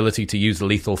lack of ability to use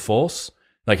lethal force?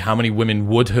 Like, how many women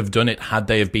would have done it had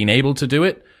they have been able to do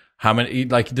it? How many,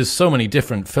 like, there's so many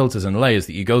different filters and layers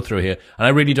that you go through here. And I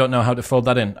really don't know how to fold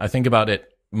that in. I think about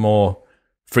it more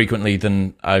frequently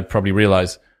than I probably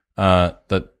realize,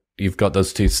 that you've got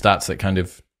those two stats that kind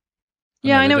of,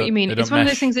 yeah, I know what you mean. It's one of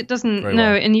those things that doesn't, no,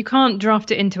 well. and you can't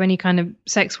draft it into any kind of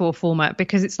sex war format,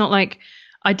 because it's not like,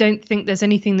 I don't think there's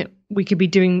anything that we could be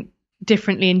doing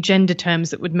differently in gender terms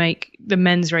that would make the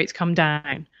men's rates come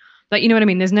down. Like, you know what I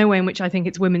mean? There's no way in which I think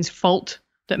it's women's fault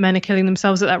that men are killing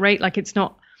themselves at that rate. Like, it's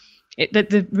not,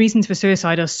 the reasons for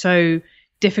suicide are so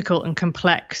difficult and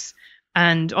complex,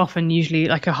 and often usually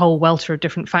like a whole welter of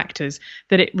different factors,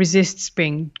 that it resists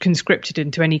being conscripted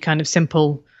into any kind of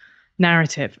simple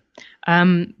narrative.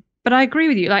 But I agree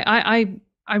with you. Like,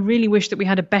 I really wish that we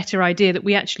had a better idea, that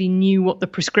we actually knew what the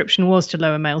prescription was to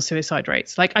lower male suicide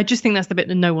rates. Like, I just think that's the bit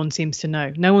that no one seems to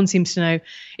know. No one seems to know.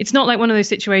 It's not like one of those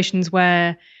situations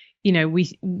where,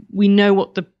 we know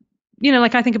what the,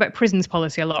 like, I think about prisons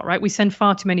policy a lot, right? We send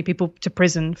far too many people to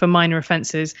prison for minor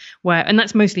offences, and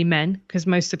that's mostly men, because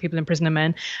most of the people in prison are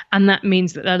men. And that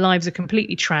means that their lives are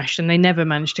completely trashed, and they never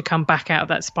manage to come back out of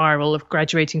that spiral of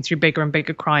graduating through bigger and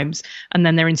bigger crimes. And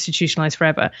then they're institutionalized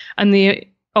forever. And the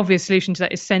obvious solution to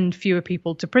that is send fewer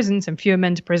people to prison, send fewer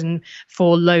men to prison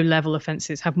for low-level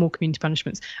offences, have more community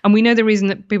punishments. And we know the reason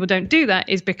that people don't do that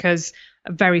is because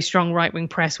a very strong right-wing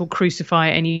press will crucify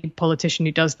any politician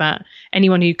who does that.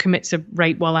 Anyone who commits a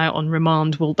rape while out on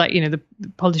remand will, the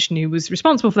politician who was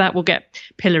responsible for that will get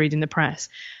pilloried in the press.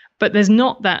 But there's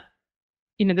not that,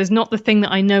 there's not the thing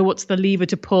that I know what's the lever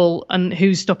to pull and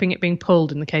who's stopping it being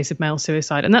pulled in the case of male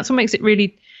suicide. And that's what makes it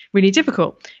really, really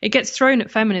difficult. It gets thrown at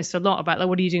feminists a lot about, like,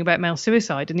 what are you doing about male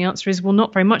suicide? And the answer is, well,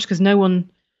 not very much, because no one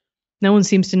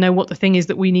seems to know what the thing is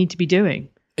that we need to be doing.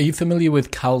 Are you familiar with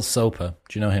Cal Soper?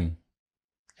 Do you know him?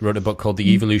 He wrote a book called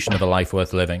The Evolution of a Life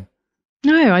Worth Living.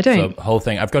 No, I don't. So the whole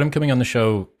thing. I've got him coming on the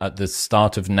show at the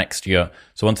start of next year.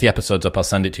 So once the episode's up, I'll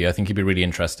send it to you. I think you'd be really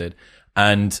interested.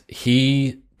 And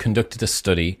he conducted a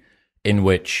study in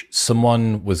which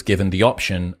someone was given the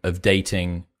option of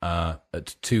dating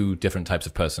two different types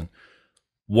of person.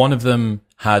 One of them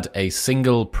had a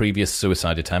single previous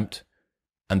suicide attempt,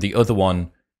 and the other one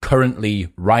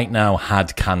currently, right now,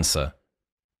 had cancer.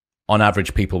 On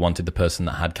average, people wanted the person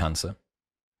that had cancer.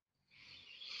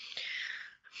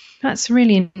 That's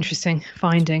really interesting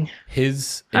finding.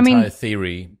 His entire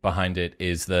theory behind it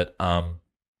is that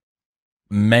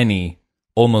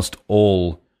almost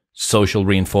all social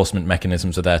reinforcement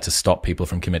mechanisms are there to stop people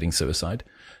from committing suicide,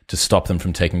 to stop them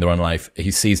from taking their own life. He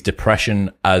sees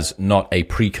depression as not a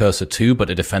precursor to,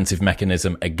 but a defensive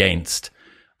mechanism against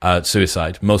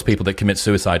suicide. Most people that commit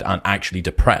suicide aren't actually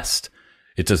depressed,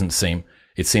 it doesn't seem.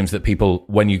 It seems that people,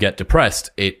 when you get depressed,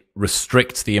 it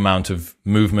restricts the amount of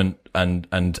movement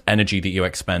and energy that you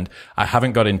expend. I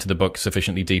haven't got into the book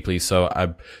sufficiently deeply, so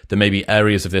there may be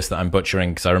areas of this that I'm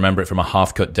butchering, because I remember it from a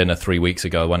half-cut dinner 3 weeks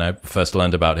ago when I first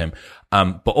learned about him.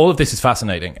 But all of this is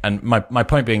fascinating. And my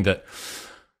point being that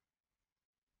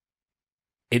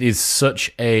it is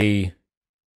such a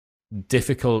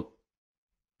difficult,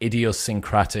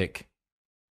 idiosyncratic,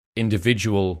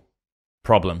 individual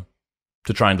problem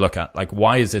to try and look at. Like,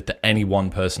 why is it that any one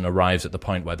person arrives at the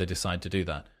point where they decide to do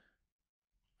that?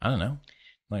 I don't know.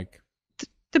 Like,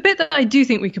 the bit that I do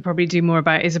think we could probably do more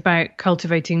about is about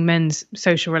cultivating men's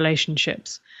social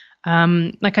relationships.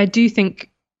 Like, I do think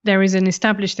there is an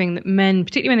established thing that men,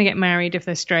 particularly when they get married, if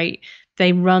they're straight,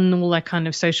 they run all their kind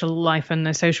of social life and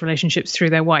their social relationships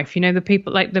through their wife. The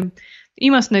people like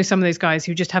you must know some of those guys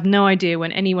who just have no idea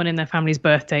when anyone in their family's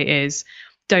birthday is.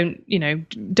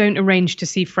 Don't arrange to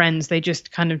see friends. They just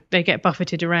they get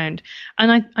buffeted around.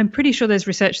 And I'm pretty sure there's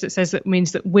research that says that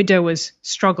means that widowers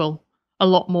struggle a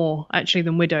lot more actually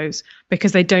than widows,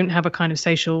 because they don't have a kind of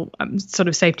social sort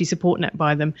of safety support net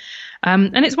by them.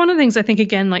 And it's one of the things I think,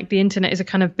 again, like the internet is a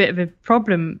kind of bit of a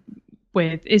problem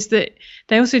with, is that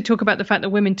they also talk about the fact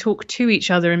that women talk to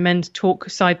each other and men talk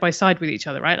side by side with each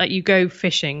other, right? Like, you go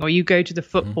fishing or you go to the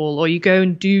football or you go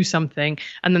and do something,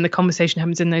 and then the conversation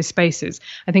happens in those spaces.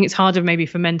 I think it's harder maybe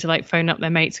for men to like phone up their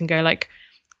mates and go like,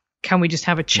 can we just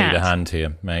have a chat? Need a hand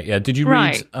here, mate. Yeah. Did you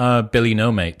Right. read Billy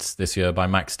No Mates this year by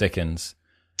Max Dickens?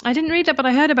 I didn't read that, but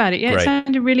I heard about it. Yeah, Great. It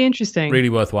sounded really interesting. Really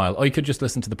worthwhile. Or you could just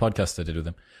listen to the podcast I did with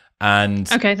him.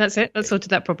 And Okay, that's it. That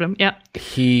sorted that problem. Yeah.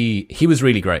 he was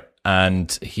really great.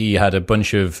 And he had a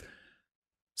bunch of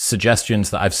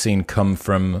suggestions that I've seen come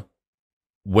from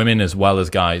women as well as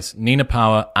guys. Nina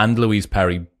Power and Louise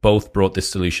Perry both brought this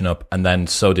solution up, and then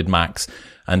so did Max.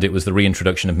 And it was the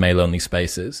reintroduction of male-only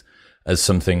spaces as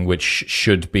something which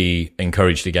should be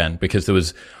encouraged again, because there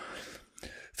was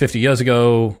 50 years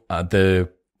ago, the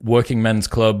working men's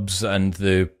clubs and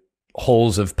the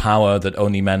halls of power that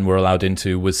only men were allowed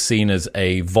into was seen as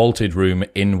a vaulted room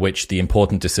in which the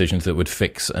important decisions that would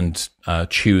fix and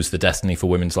choose the destiny for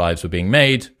women's lives were being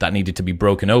made. That needed to be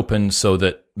broken open so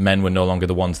that men were no longer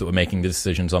the ones that were making the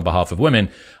decisions on behalf of women.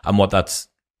 And what that's,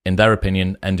 in their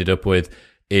opinion, ended up with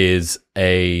is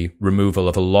a removal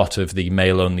of a lot of the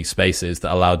male-only spaces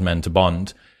that allowed men to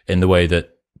bond in the way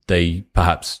that they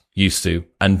perhaps used to.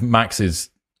 And Max's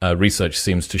research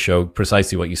seems to show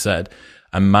precisely what you said.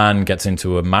 A man gets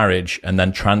into a marriage and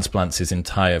then transplants his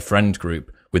entire friend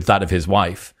group with that of his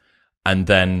wife. And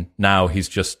then now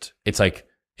it's like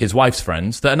his wife's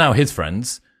friends that are now his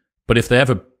friends. But if they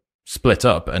ever split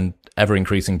up, and ever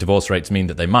increasing divorce rates mean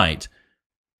that they might,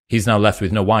 he's now left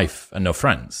with no wife and no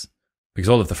friends, because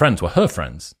all of the friends were her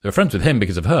friends. They were friends with him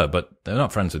because of her, but they're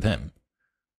not friends with him.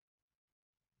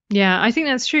 Yeah, I think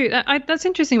that's true. That's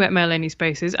interesting about male-only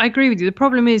spaces. I agree with you. The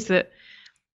problem is that,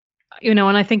 when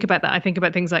I think about that, I think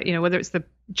about things like, whether it's the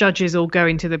judges all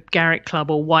going to the Garrick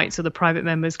Club, or whites or the private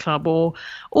members club, or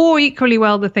equally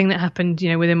well, the thing that happened,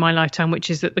 within my lifetime, which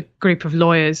is that the group of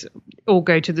lawyers all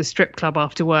go to the strip club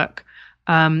after work.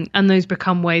 And those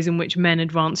become ways in which men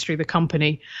advance through the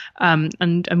company,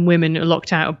 and women are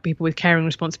locked out, of people with caring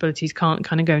responsibilities can't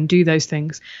kind of go and do those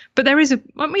things. But there is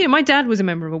my dad was a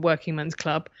member of a working men's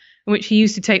club, in which he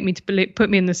used to take me to put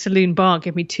me in the saloon bar,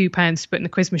 give me £2 to put in the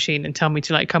quiz machine, and tell me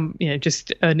to come,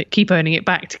 just keep earning it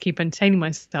back to keep entertaining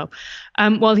myself,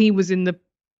 while he was in the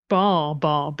bar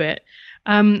bit.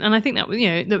 And I think that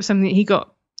was something that he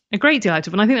got a great deal out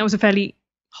of, and I think that was a fairly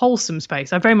wholesome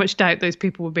space. I very much doubt those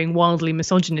people were being wildly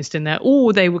misogynist in there,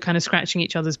 or they were kind of scratching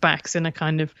each other's backs in a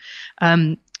kind of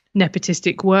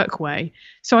nepotistic work way.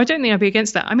 So I don't think I'd be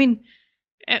against that. I mean,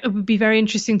 it would be very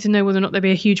interesting to know whether or not there'd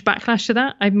be a huge backlash to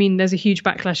that. I mean, there's a huge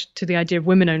backlash to the idea of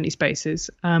women-only spaces.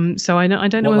 So I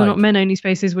don't know whether or not men-only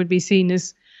spaces would be seen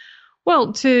as,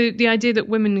 well, to the idea that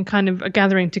women kind of are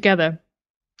gathering together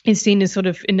is seen as sort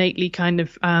of innately kind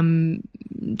of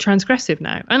transgressive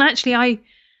now. And actually,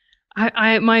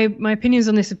 my opinions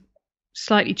on this have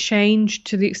slightly changed,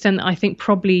 to the extent that I think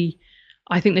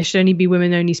there should only be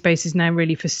women-only spaces now,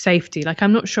 really, for safety.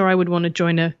 I'm not sure I would want to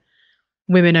join a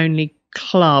women-only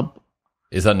club.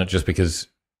 Is that not just because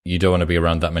you don't want to be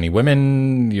around that many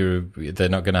women? They're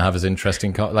not going to have as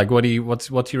interesting.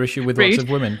 What's your issue with Rude. Lots of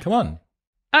women? Come on.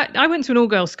 I went to an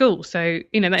all-girls school, so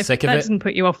that Sick of it? doesn't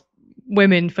put you off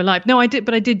women for life. No, I did,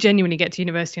 but I did genuinely get to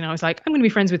university, and I was like, I'm going to be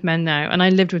friends with men now. And I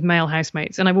lived with male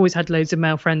housemates, and I've always had loads of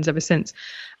male friends ever since.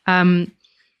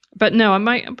 But no,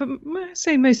 I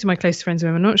say most of my closest friends are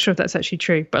women. I'm not sure if that's actually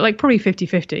true, but probably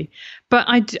 50-50. But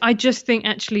I just think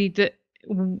actually that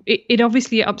it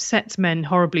obviously upsets men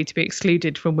horribly to be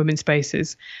excluded from women's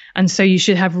spaces. And so you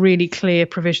should have really clear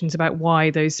provisions about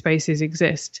why those spaces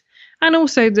exist. And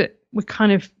also that we're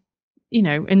kind of,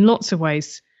 in lots of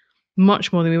ways,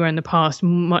 much more than we were in the past,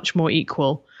 much more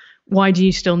equal. Why do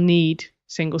you still need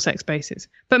single sex spaces?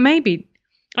 But maybe,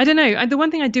 I don't know. The one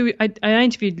thing I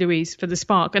interviewed Louise for The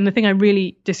Spark, and the thing I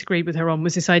really disagreed with her on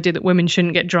was this idea that women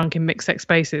shouldn't get drunk in mixed sex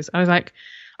spaces. I was like,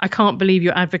 I can't believe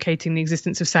you're advocating the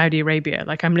existence of Saudi Arabia.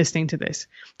 I'm listening to this.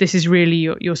 This is really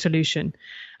your solution.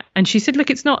 And she said, look,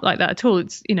 it's not like that at all.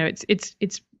 It's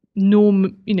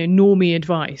normie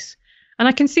advice. And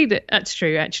I can see that that's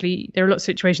true. Actually, there are lots of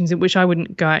situations in which I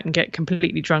wouldn't go out and get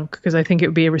completely drunk because I think it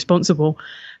would be irresponsible.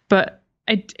 But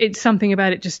it's something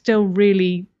about it just still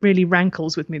really, really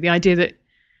rankles with me. The idea that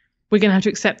we're going to have to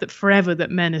accept that forever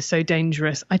that men are so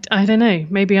dangerous. I don't know.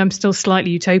 Maybe I'm still slightly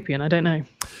utopian. I don't know.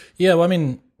 Yeah, well, I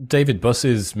mean, David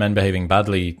Buss's Men Behaving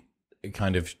Badly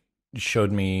kind of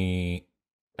showed me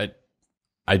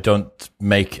I don't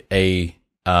make a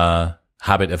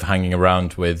habit of hanging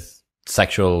around with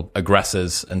sexual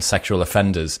aggressors and sexual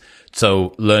offenders.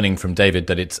 So learning from David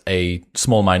that it's a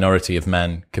small minority of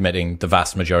men committing the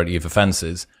vast majority of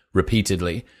offenses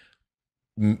repeatedly,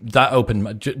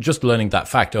 that just learning that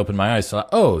fact opened my eyes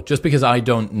to just because I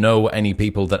don't know any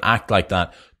people that act like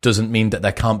that doesn't mean that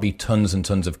there can't be tons and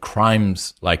tons of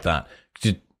crimes like that.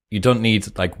 You don't need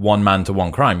one man to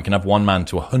one crime. You can have one man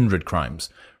to 100 crimes,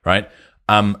 right?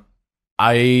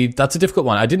 That's a difficult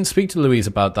one. I didn't speak to Louise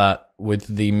about that with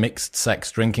the mixed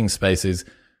sex drinking spaces.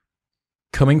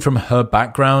 Coming from her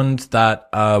background, that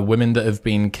women that have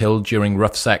been killed during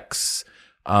rough sex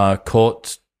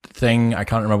court thing, I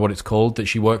can't remember what it's called, that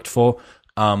she worked for.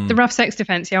 The rough sex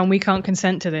defense, and we can't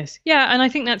consent to this. Yeah, and I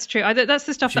think that's true. That's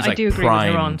the stuff that I do agree with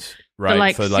her on.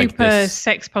 Right, the super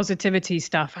sex positivity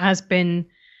stuff has been,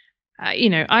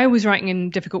 I was writing in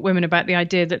Difficult Women about the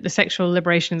idea that the sexual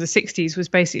liberation of the 60s was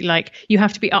basically like, you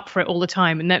have to be up for it all the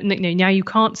time. And that, now you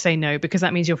can't say no because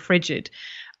that means you're frigid.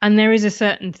 And there is a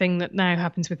certain thing that now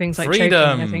happens with things like choking,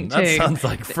 I think, too. That sounds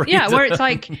like freedom. Yeah, where it's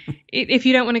like, if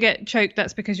you don't want to get choked,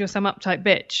 that's because you're some uptight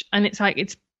bitch. And it's like,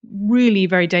 it's really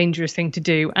very dangerous thing to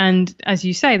do. And as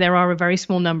you say, there are a very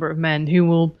small number of men who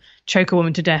will choke a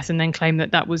woman to death and then claim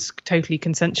that that was totally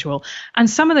consensual. And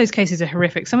some of those cases are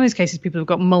horrific. Some of those cases, people have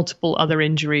got multiple other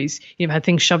injuries, had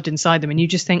things shoved inside them. And you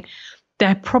just think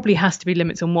there probably has to be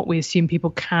limits on what we assume people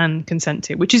can consent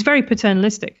to, which is very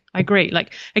paternalistic. I agree.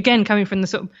 Like, again, coming from the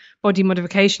sort of body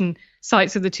modification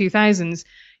sites of the 2000s,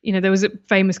 there was a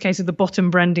famous case of the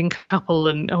bottom branding couple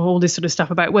and all this sort of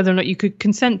stuff about whether or not you could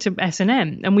consent to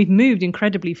S&M. And we've moved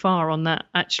incredibly far on that,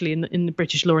 actually, in the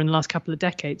British law in the last couple of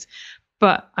decades.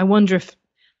 But I wonder if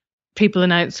people are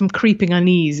now, some creeping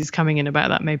unease is coming in about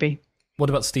that, maybe.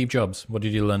 What about Steve Jobs? What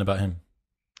did you learn about him?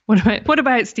 What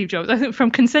about Steve Jobs? I think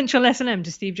from consensual S&M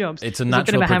to Steve Jobs. It's a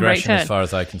natural progression as far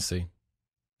as I can see.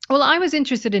 Well, I was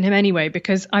interested in him anyway,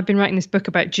 because I've been writing this book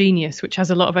about genius, which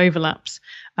has a lot of overlaps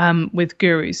with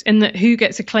gurus, in that who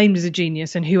gets acclaimed as a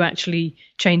genius and who actually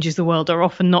changes the world are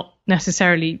often not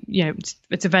necessarily,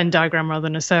 it's a Venn diagram rather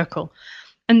than a circle.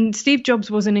 And Steve Jobs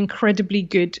was an incredibly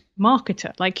good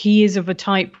marketer. Like, he is of a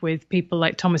type with people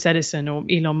like Thomas Edison or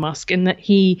Elon Musk, in that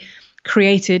he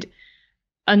created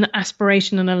an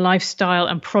aspiration and a lifestyle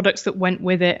and products that went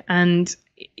with it. And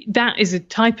that is a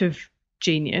type of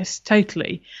genius,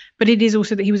 totally. But it is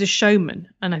also that he was a showman,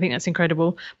 and I think that's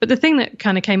incredible. But the thing that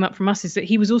kind of came up from us is that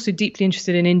he was also deeply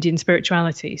interested in Indian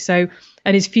spirituality. So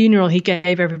at his funeral, he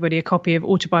gave everybody a copy of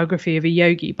Autobiography of a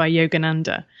Yogi by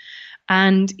Yogananda.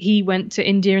 And he went to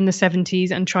India in the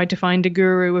 70s and tried to find a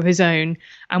guru of his own,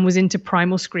 and was into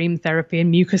primal scream therapy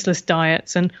and mucusless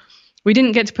diets. And we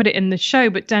didn't get to put it in the show,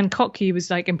 but Dan Koch,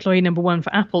 was like employee number one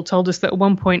for Apple, told us that at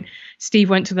one point Steve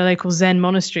went to the local Zen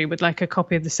monastery with like a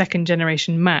copy of the second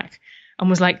generation Mac and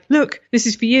was like, look, this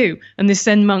is for you. And this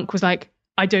Zen monk was like,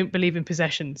 I don't believe in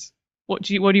possessions. What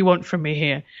do you want from me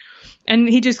here? And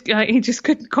he just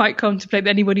couldn't quite contemplate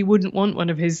that anybody wouldn't want one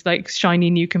of his like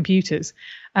shiny new computers.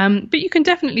 But you can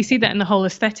definitely see that in the whole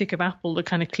aesthetic of Apple, the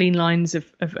kind of clean lines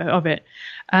of it.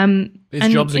 Is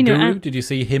Jobs a guru? Did you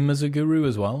see him as a guru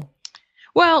as well?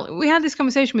 Well, we had this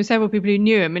conversation with several people who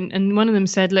knew him, and one of them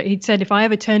said, look, he'd said, if I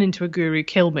ever turn into a guru,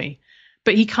 kill me.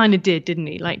 But he kind of did, didn't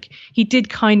he? Like, he did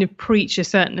kind of preach a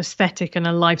certain aesthetic and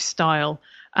a lifestyle,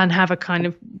 and have a kind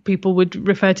of, people would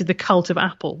refer to the cult of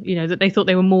Apple, that they thought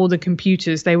they were more than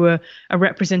computers. They were a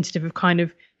representative of kind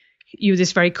of, you were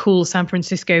this very cool San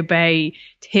Francisco Bay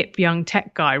hip young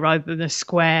tech guy rather than a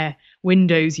square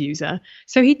Windows user.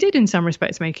 So he did in some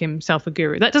respects make himself a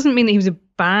guru. That doesn't mean that he was a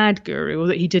bad guru or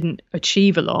that he didn't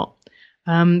achieve a lot.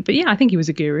 But yeah, I think he was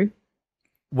a guru.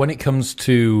 When it comes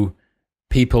to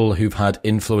people who've had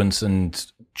influence and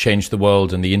changed the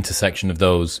world and the intersection of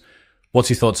those,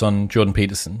 what's your thoughts on Jordan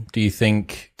Peterson? Do you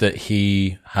think that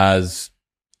he has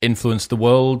influenced the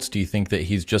world? Do you think that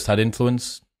he's just had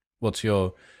influence? What's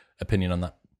your opinion on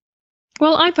that?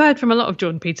 Well, I've heard from a lot of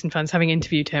Jordan Peterson fans having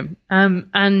interviewed him.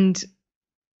 And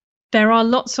there are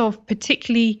lots of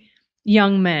particularly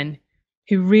young men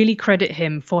who really credit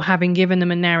him for having given them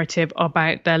a narrative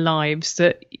about their lives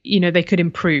that, they could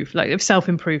improve, like of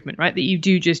self-improvement, right? That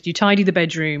you tidy the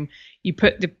bedroom, you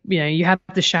put you have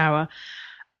the shower.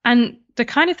 And the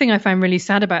kind of thing I find really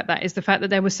sad about that is the fact that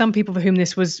there were some people for whom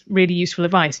this was really useful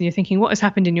advice. And you're thinking, what has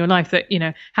happened in your life that,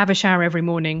 have a shower every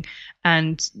morning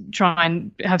and try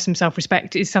and have some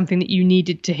self-respect is something that you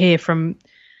needed to hear from,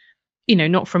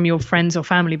 not from your friends or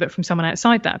family, but from someone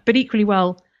outside that. But equally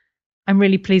well, I'm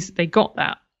really pleased that they got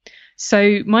that.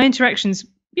 So my interactions,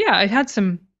 I had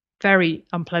some very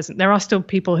unpleasant. There are still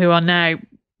people who are now,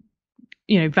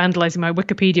 vandalizing my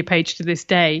Wikipedia page to this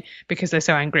day because they're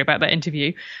so angry about that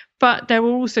interview. But there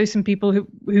were also some people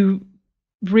who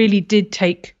really did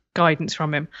take guidance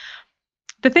from him.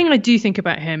 The thing I do think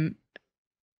about him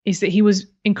is that he was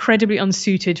incredibly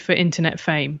unsuited for internet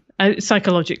fame,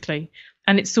 psychologically.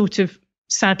 And it's sort of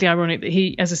sadly ironic that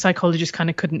he, as a psychologist, kind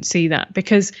of couldn't see that,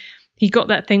 because he got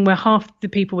that thing where half the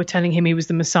people were telling him he was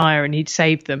the Messiah and he'd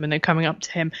saved them and they're coming up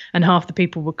to him, and half the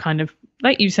people were kind of,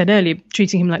 like you said earlier,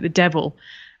 treating him like the devil.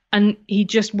 And he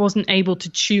just wasn't able to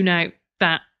tune out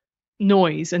that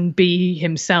noise and be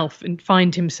himself and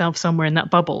find himself somewhere in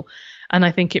that bubble. And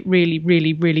I think it really,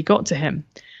 really, really got to him.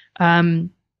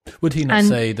 Would he not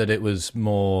say that it was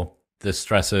more the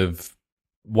stress of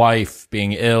wife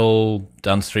being ill,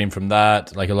 downstream from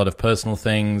that, like a lot of personal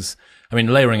things? I mean,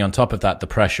 layering on top of that, the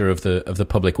pressure of the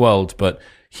public world, but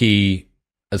he,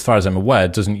 as far as I'm aware,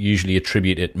 doesn't usually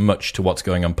attribute it much to what's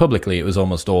going on publicly. It was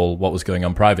almost all what was going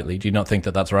on privately. Do you not think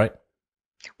that that's right?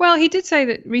 Well, he did say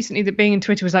that recently that being in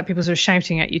Twitter was like people sort of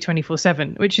shouting at you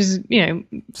 24/7, which is,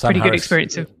 pretty good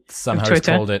experience of Sam of Harris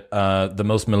Twitter. called it the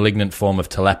most malignant form of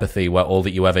telepathy, where all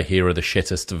that you ever hear are the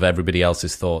shittest of everybody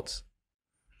else's thoughts.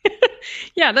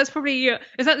 Yeah, that's probably,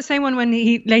 is that the same one when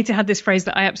he later had this phrase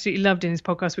that I absolutely loved in his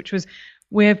podcast, which was,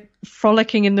 we're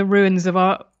frolicking in the ruins of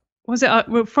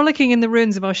we're frolicking in the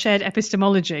ruins of our shared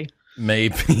epistemology.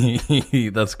 Maybe.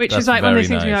 Which that's is like one of those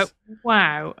things nice. you're like,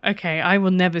 wow, okay, I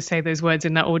will never say those words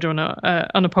in that order on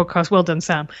a podcast. Well done,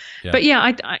 Sam. Yeah. But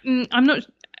yeah, I'm not,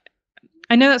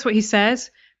 I know that's what he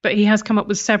says, but he has come up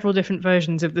with several different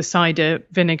versions of the cider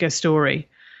vinegar story.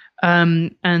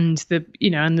 And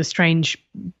the strange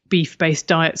beef-based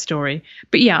diet story.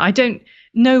 But yeah,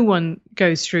 no one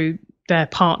goes through their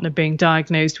partner being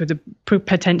diagnosed with a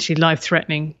potentially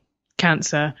life-threatening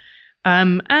cancer.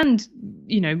 And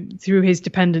through his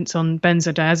dependence on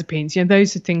benzodiazepines,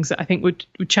 those are things that I think would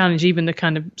challenge even the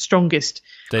kind of strongest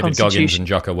David Goggins and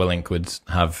Jocko Willink would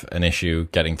have an issue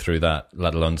getting through that,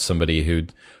 let alone somebody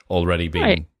who'd already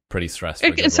been pretty stressed.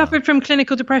 It suffered from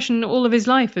clinical depression all of his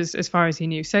life, as far as he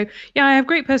knew. So yeah, I have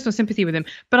great personal sympathy with him.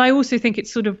 But I also think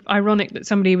it's sort of ironic that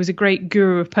somebody who was a great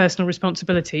guru of personal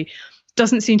responsibility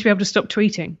doesn't seem to be able to stop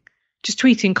tweeting. Just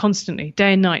tweeting constantly,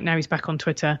 day and night. Now he's back on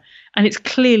Twitter, and it's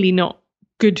clearly not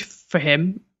good for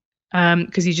him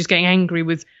because he's just getting angry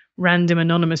with random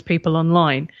anonymous people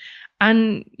online.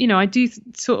 And I do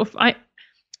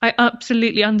I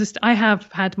absolutely understand. I have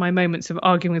had my moments of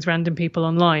arguing with random people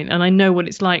online, and I know what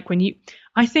it's like when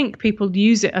I think people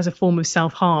use it as a form of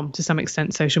self-harm to some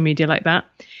extent, social media like that.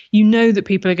 You know that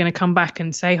people are going to come back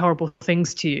and say horrible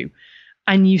things to you,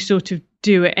 and you sort of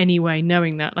do it anyway,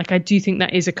 knowing that. Like, I do think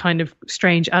that is a kind of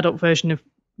strange adult version of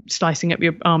slicing up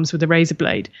your arms with a razor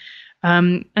blade.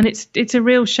 And it's a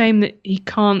real shame that he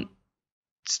can't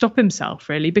stop himself,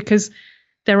 really, because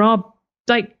there are,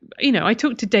 I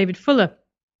talked to David Fuller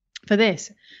for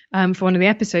this, for one of the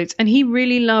episodes, and he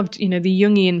really loved, the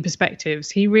Jungian perspectives.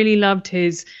 He really loved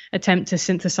his attempt to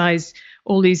synthesize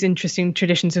all these interesting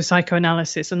traditions of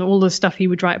psychoanalysis and all the stuff he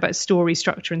would write about story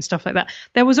structure and stuff like that.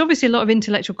 There was obviously a lot of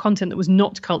intellectual content that was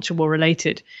not culture war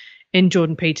related in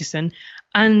Jordan Peterson.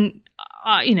 And,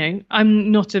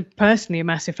 I'm not personally a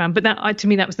massive fan, but that to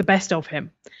me, that was the best of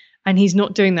him. And he's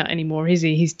not doing that anymore, is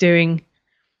he? He's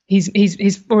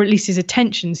or at least his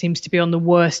attention seems to be on the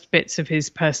worst bits of his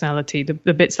personality,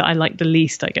 the bits that I like the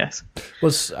least, I guess.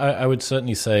 Well, I would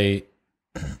certainly say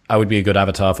I would be a good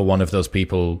avatar for one of those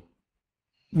people.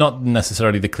 Not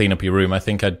necessarily to clean up your room. I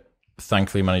think I'd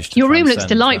thankfully managed to. Your room looks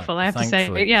transcend delightful, that, I have to say.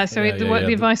 thankfully. Yeah, so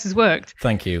the advice has worked.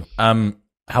 Thank you.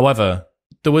 However,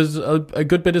 there was a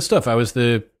good bit of stuff. I was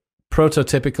the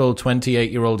prototypical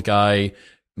 28-year-old guy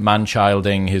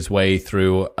man-childing his way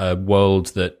through a world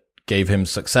that gave him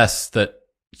success that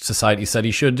society said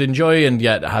he should enjoy, and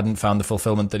yet hadn't found the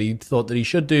fulfillment that he thought that he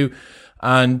should do.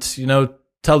 And,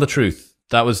 tell the truth.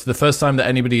 That was the first time that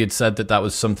anybody had said that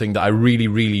was something that I really,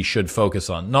 really should focus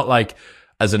on. Not like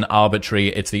as an arbitrary,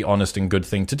 it's the honest and good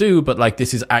thing to do, but like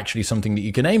this is actually something that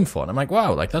you can aim for. And I'm like,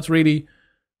 wow, like that's very,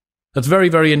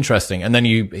 very interesting. And then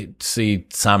you see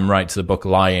Sam writes the book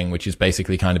Lying, which is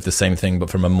basically kind of the same thing, but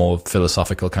from a more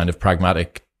philosophical kind of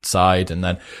pragmatic side. And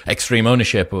then Extreme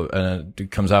Ownership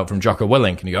comes out from Jocko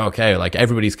Willink, and you go, okay, like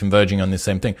everybody's converging on this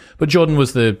same thing. But Jordan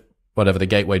was the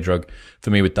gateway drug for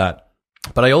me with that.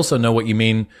 But I also know what you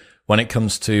mean when it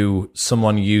comes to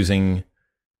someone overusing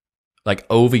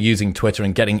Twitter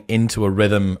and getting into a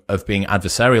rhythm of being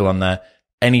adversarial on there.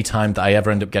 Anytime that I ever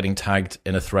end up getting tagged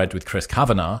in a thread with Chris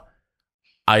Kavanagh,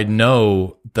 I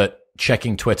know that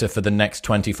checking Twitter for the next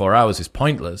 24 hours is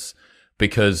pointless,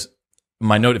 because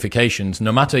my notifications,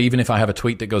 no matter even if I have a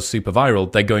tweet that goes super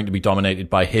viral, they're going to be dominated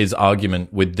by his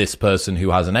argument with this person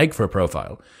who has an egg for a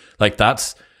profile. Like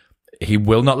he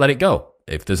will not let it go.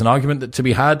 If there's an argument to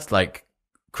be had, like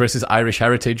Chris's Irish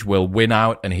heritage will win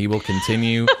out, and he will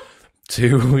continue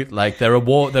to they're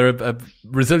a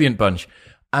resilient bunch.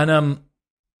 And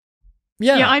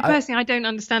I personally I don't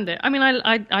understand it. I mean,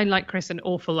 I like Chris an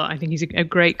awful lot. I think he's a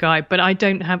great guy, but I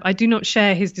do not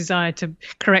share his desire to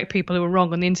correct people who are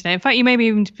wrong on the internet. In fact, you may be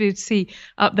even to see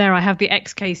up there, I have the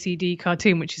XKCD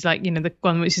cartoon, which is the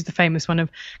one which is the famous one of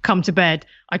come to bed,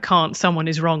 I can't, someone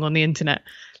is wrong on the internet.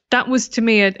 that was to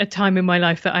me a time in my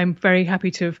life that I'm very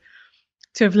happy to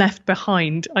have left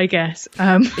behind, I guess.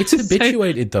 It's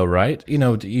habituated though, right?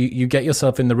 You get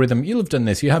yourself in the rhythm. You'll have done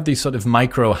this. You have these sort of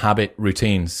micro habit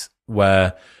routines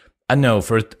where, I know,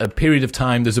 for a period of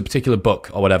time, there's a particular book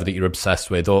or whatever that you're obsessed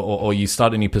with, or you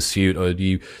start a new pursuit, or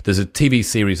there's a TV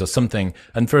series or something.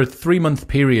 And for a 3-month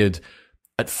period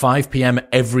at 5 p.m.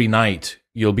 every night,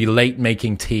 you'll be late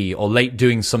making tea or late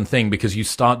doing something because you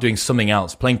start doing something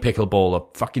else, playing pickleball or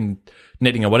fucking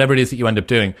knitting or whatever it is that you end up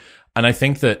doing. And I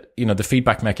think that, the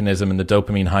feedback mechanism and the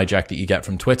dopamine hijack that you get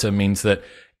from Twitter means that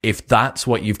if that's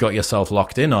what you've got yourself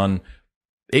locked in on,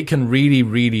 it can really,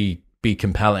 really be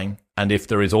compelling. And if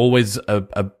there is always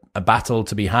a battle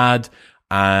to be had,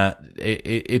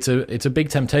 it's a big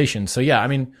temptation. So yeah, I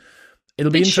mean,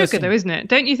 it'll be interesting. It's sugar though, isn't it?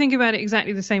 Don't you think about it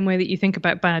exactly the same way that you think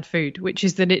about bad food, which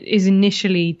is that it is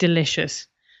initially delicious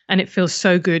and it feels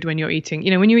so good when you're eating.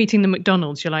 When you're eating the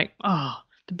McDonald's, you're like, oh,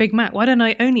 the Big Mac. Why don't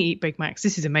I only eat Big Macs?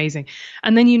 This is amazing.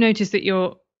 And then you notice that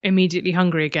you're immediately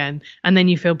hungry again, and then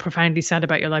you feel profoundly sad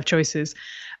about your life choices.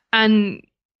 And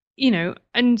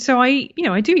and so I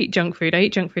do eat junk food. I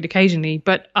eat junk food occasionally,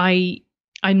 but I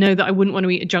know that I wouldn't want to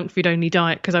eat a junk food only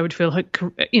diet because I would feel,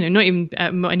 not even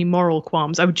any moral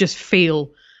qualms. I would just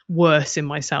feel worse in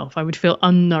myself. I would feel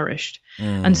unnourished.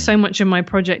 And so much of my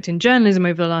project in journalism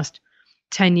over the last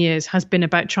 10 years has been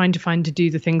about trying to do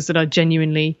the things that are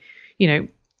genuinely,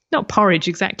 not porridge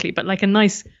exactly, but like a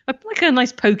nice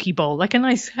poke bowl, like a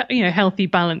nice, healthy,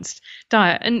 balanced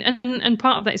diet. And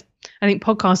part of that is, I think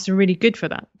podcasts are really good for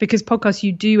that, because podcasts,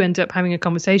 you do end up having a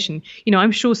conversation.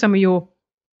 I'm sure some of your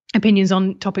opinions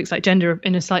on topics like gender are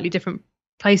in a slightly different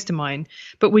place to mine,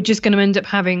 but we're just going to end up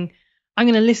I'm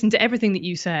going to listen to everything that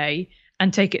you say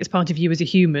and take it as part of you as a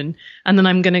human. And then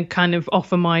I'm going to kind of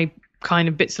offer my kind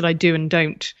of bits that I do and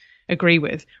don't agree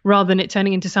with, rather than it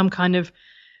turning into some kind of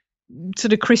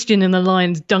sort of Christian in the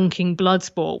Lions dunking blood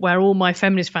sport where all my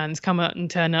feminist fans come out and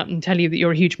turn up and tell you that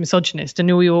you're a huge misogynist,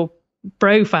 and all your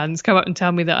bro fans come up and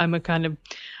tell me that I'm a kind of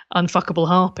unfuckable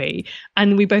harpy,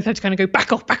 and we both have to kind of go,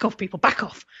 back off people, back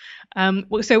off,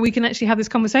 so we can actually have this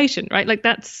conversation, right? Like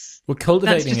that's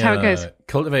just how it goes.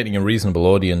 Cultivating a reasonable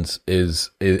audience is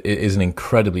an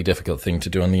incredibly difficult thing to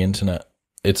do on the internet.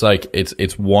 It's like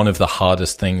it's one of the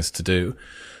hardest things to do,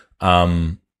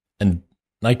 and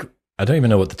like, I don't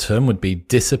even know what the term would be,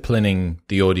 disciplining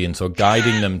the audience or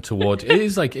guiding them toward.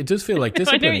 It does feel like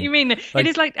disciplining. I know what you mean. Like, it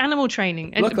is like animal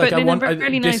training, look, but like in a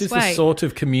really nice way. This is the sort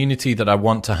of community that I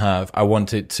want to have. I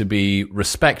want it to be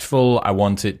respectful. I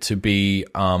want it to be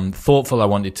thoughtful. I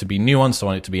want it to be nuanced. I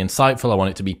want it to be insightful. I want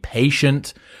it to be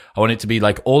patient. I want it to be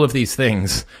like all of these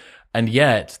things. And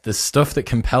yet, the stuff that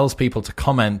compels people to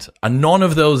comment are none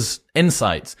of those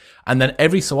insights. And then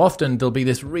every so often, there'll be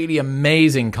this really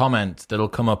amazing comment that'll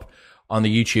come up on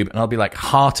the YouTube, and I'll be like,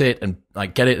 heart it and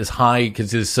like get it as high,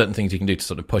 because there's certain things you can do to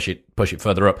sort of push it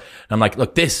further up. And I'm like,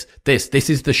 look, this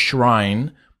is the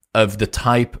shrine of the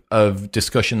type of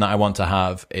discussion that I want to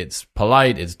have. It's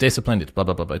polite, it's disciplined, it's blah,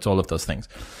 blah, blah, blah. It's all of those things.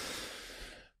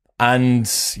 And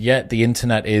yet the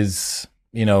internet is,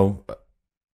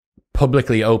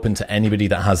 publicly open to anybody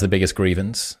that has the biggest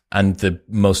grievance and the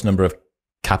most number of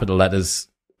capital letters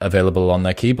available on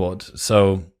their keyboard.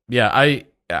 So yeah,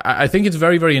 I think it's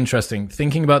very, very interesting.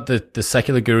 Thinking about the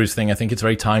secular gurus thing, I think it's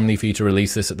very timely for you to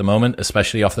release this at the moment,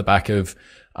 especially off the back of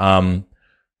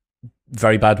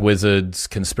Very Bad Wizards,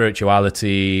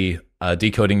 Conspirituality,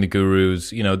 Decoding the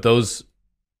Gurus. Those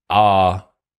are,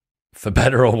 for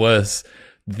better or worse,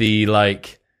 the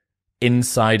like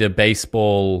insider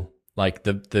baseball, like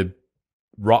the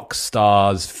rock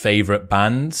stars' favorite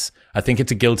bands. I think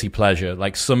it's a guilty pleasure.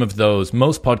 Like some of those,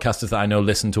 most podcasters that I know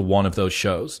listen to one of those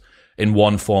shows in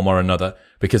one form or another,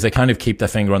 because they kind of keep their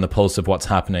finger on the pulse of what's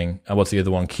happening. And what's the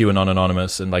other one? QAnon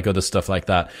Anonymous and like other stuff like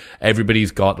that.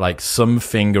 Everybody's got like some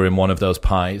finger in one of those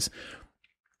pies.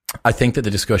 I think that the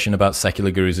discussion about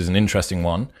secular gurus is an interesting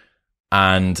one.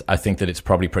 And I think that it's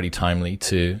probably pretty timely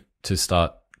to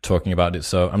start talking about it.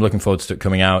 So I'm looking forward to it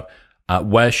coming out.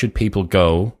 Where should people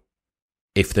go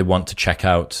if they want to check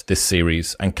out this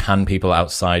series? And can people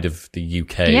outside of the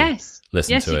UK listen to it?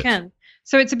 Yes, you can.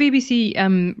 So it's a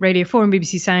BBC Radio 4 and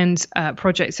BBC Sounds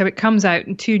project. So it comes out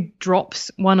in 2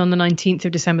 drops, one on the 19th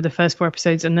of December, the first 4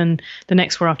 episodes, and then the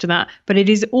next 4 after that. But it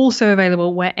is also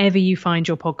available wherever you find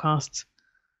your podcasts.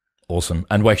 Awesome.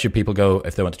 And where should people go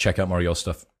if they want to check out more of your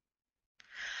stuff?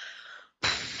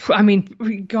 I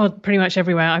mean, God, pretty much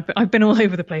everywhere. I've been all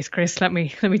over the place, Chris. Let me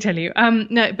tell you.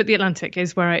 No, but The Atlantic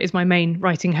is my main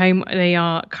writing home. They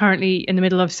are currently in the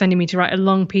middle of sending me to write a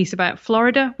long piece about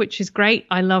Florida, which is great.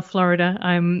 I love Florida.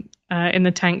 I'm in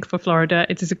the tank for Florida.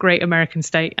 It is a great American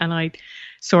state, and I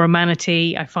saw a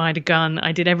manatee, I fired a gun,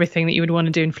 I did everything that you would want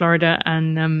to do in Florida.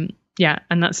 And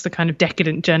and that's the kind of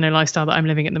decadent journo lifestyle that I'm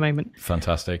living at the moment.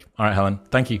 Fantastic. All right, Helen,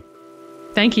 thank you.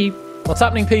 Thank you. What's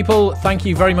happening, people? Thank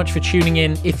you very much for tuning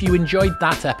in. If you enjoyed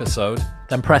that episode,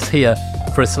 then press here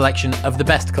for a selection of the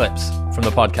best clips from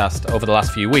the podcast over the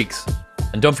last few weeks.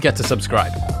 And don't forget to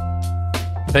subscribe.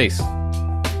 Peace.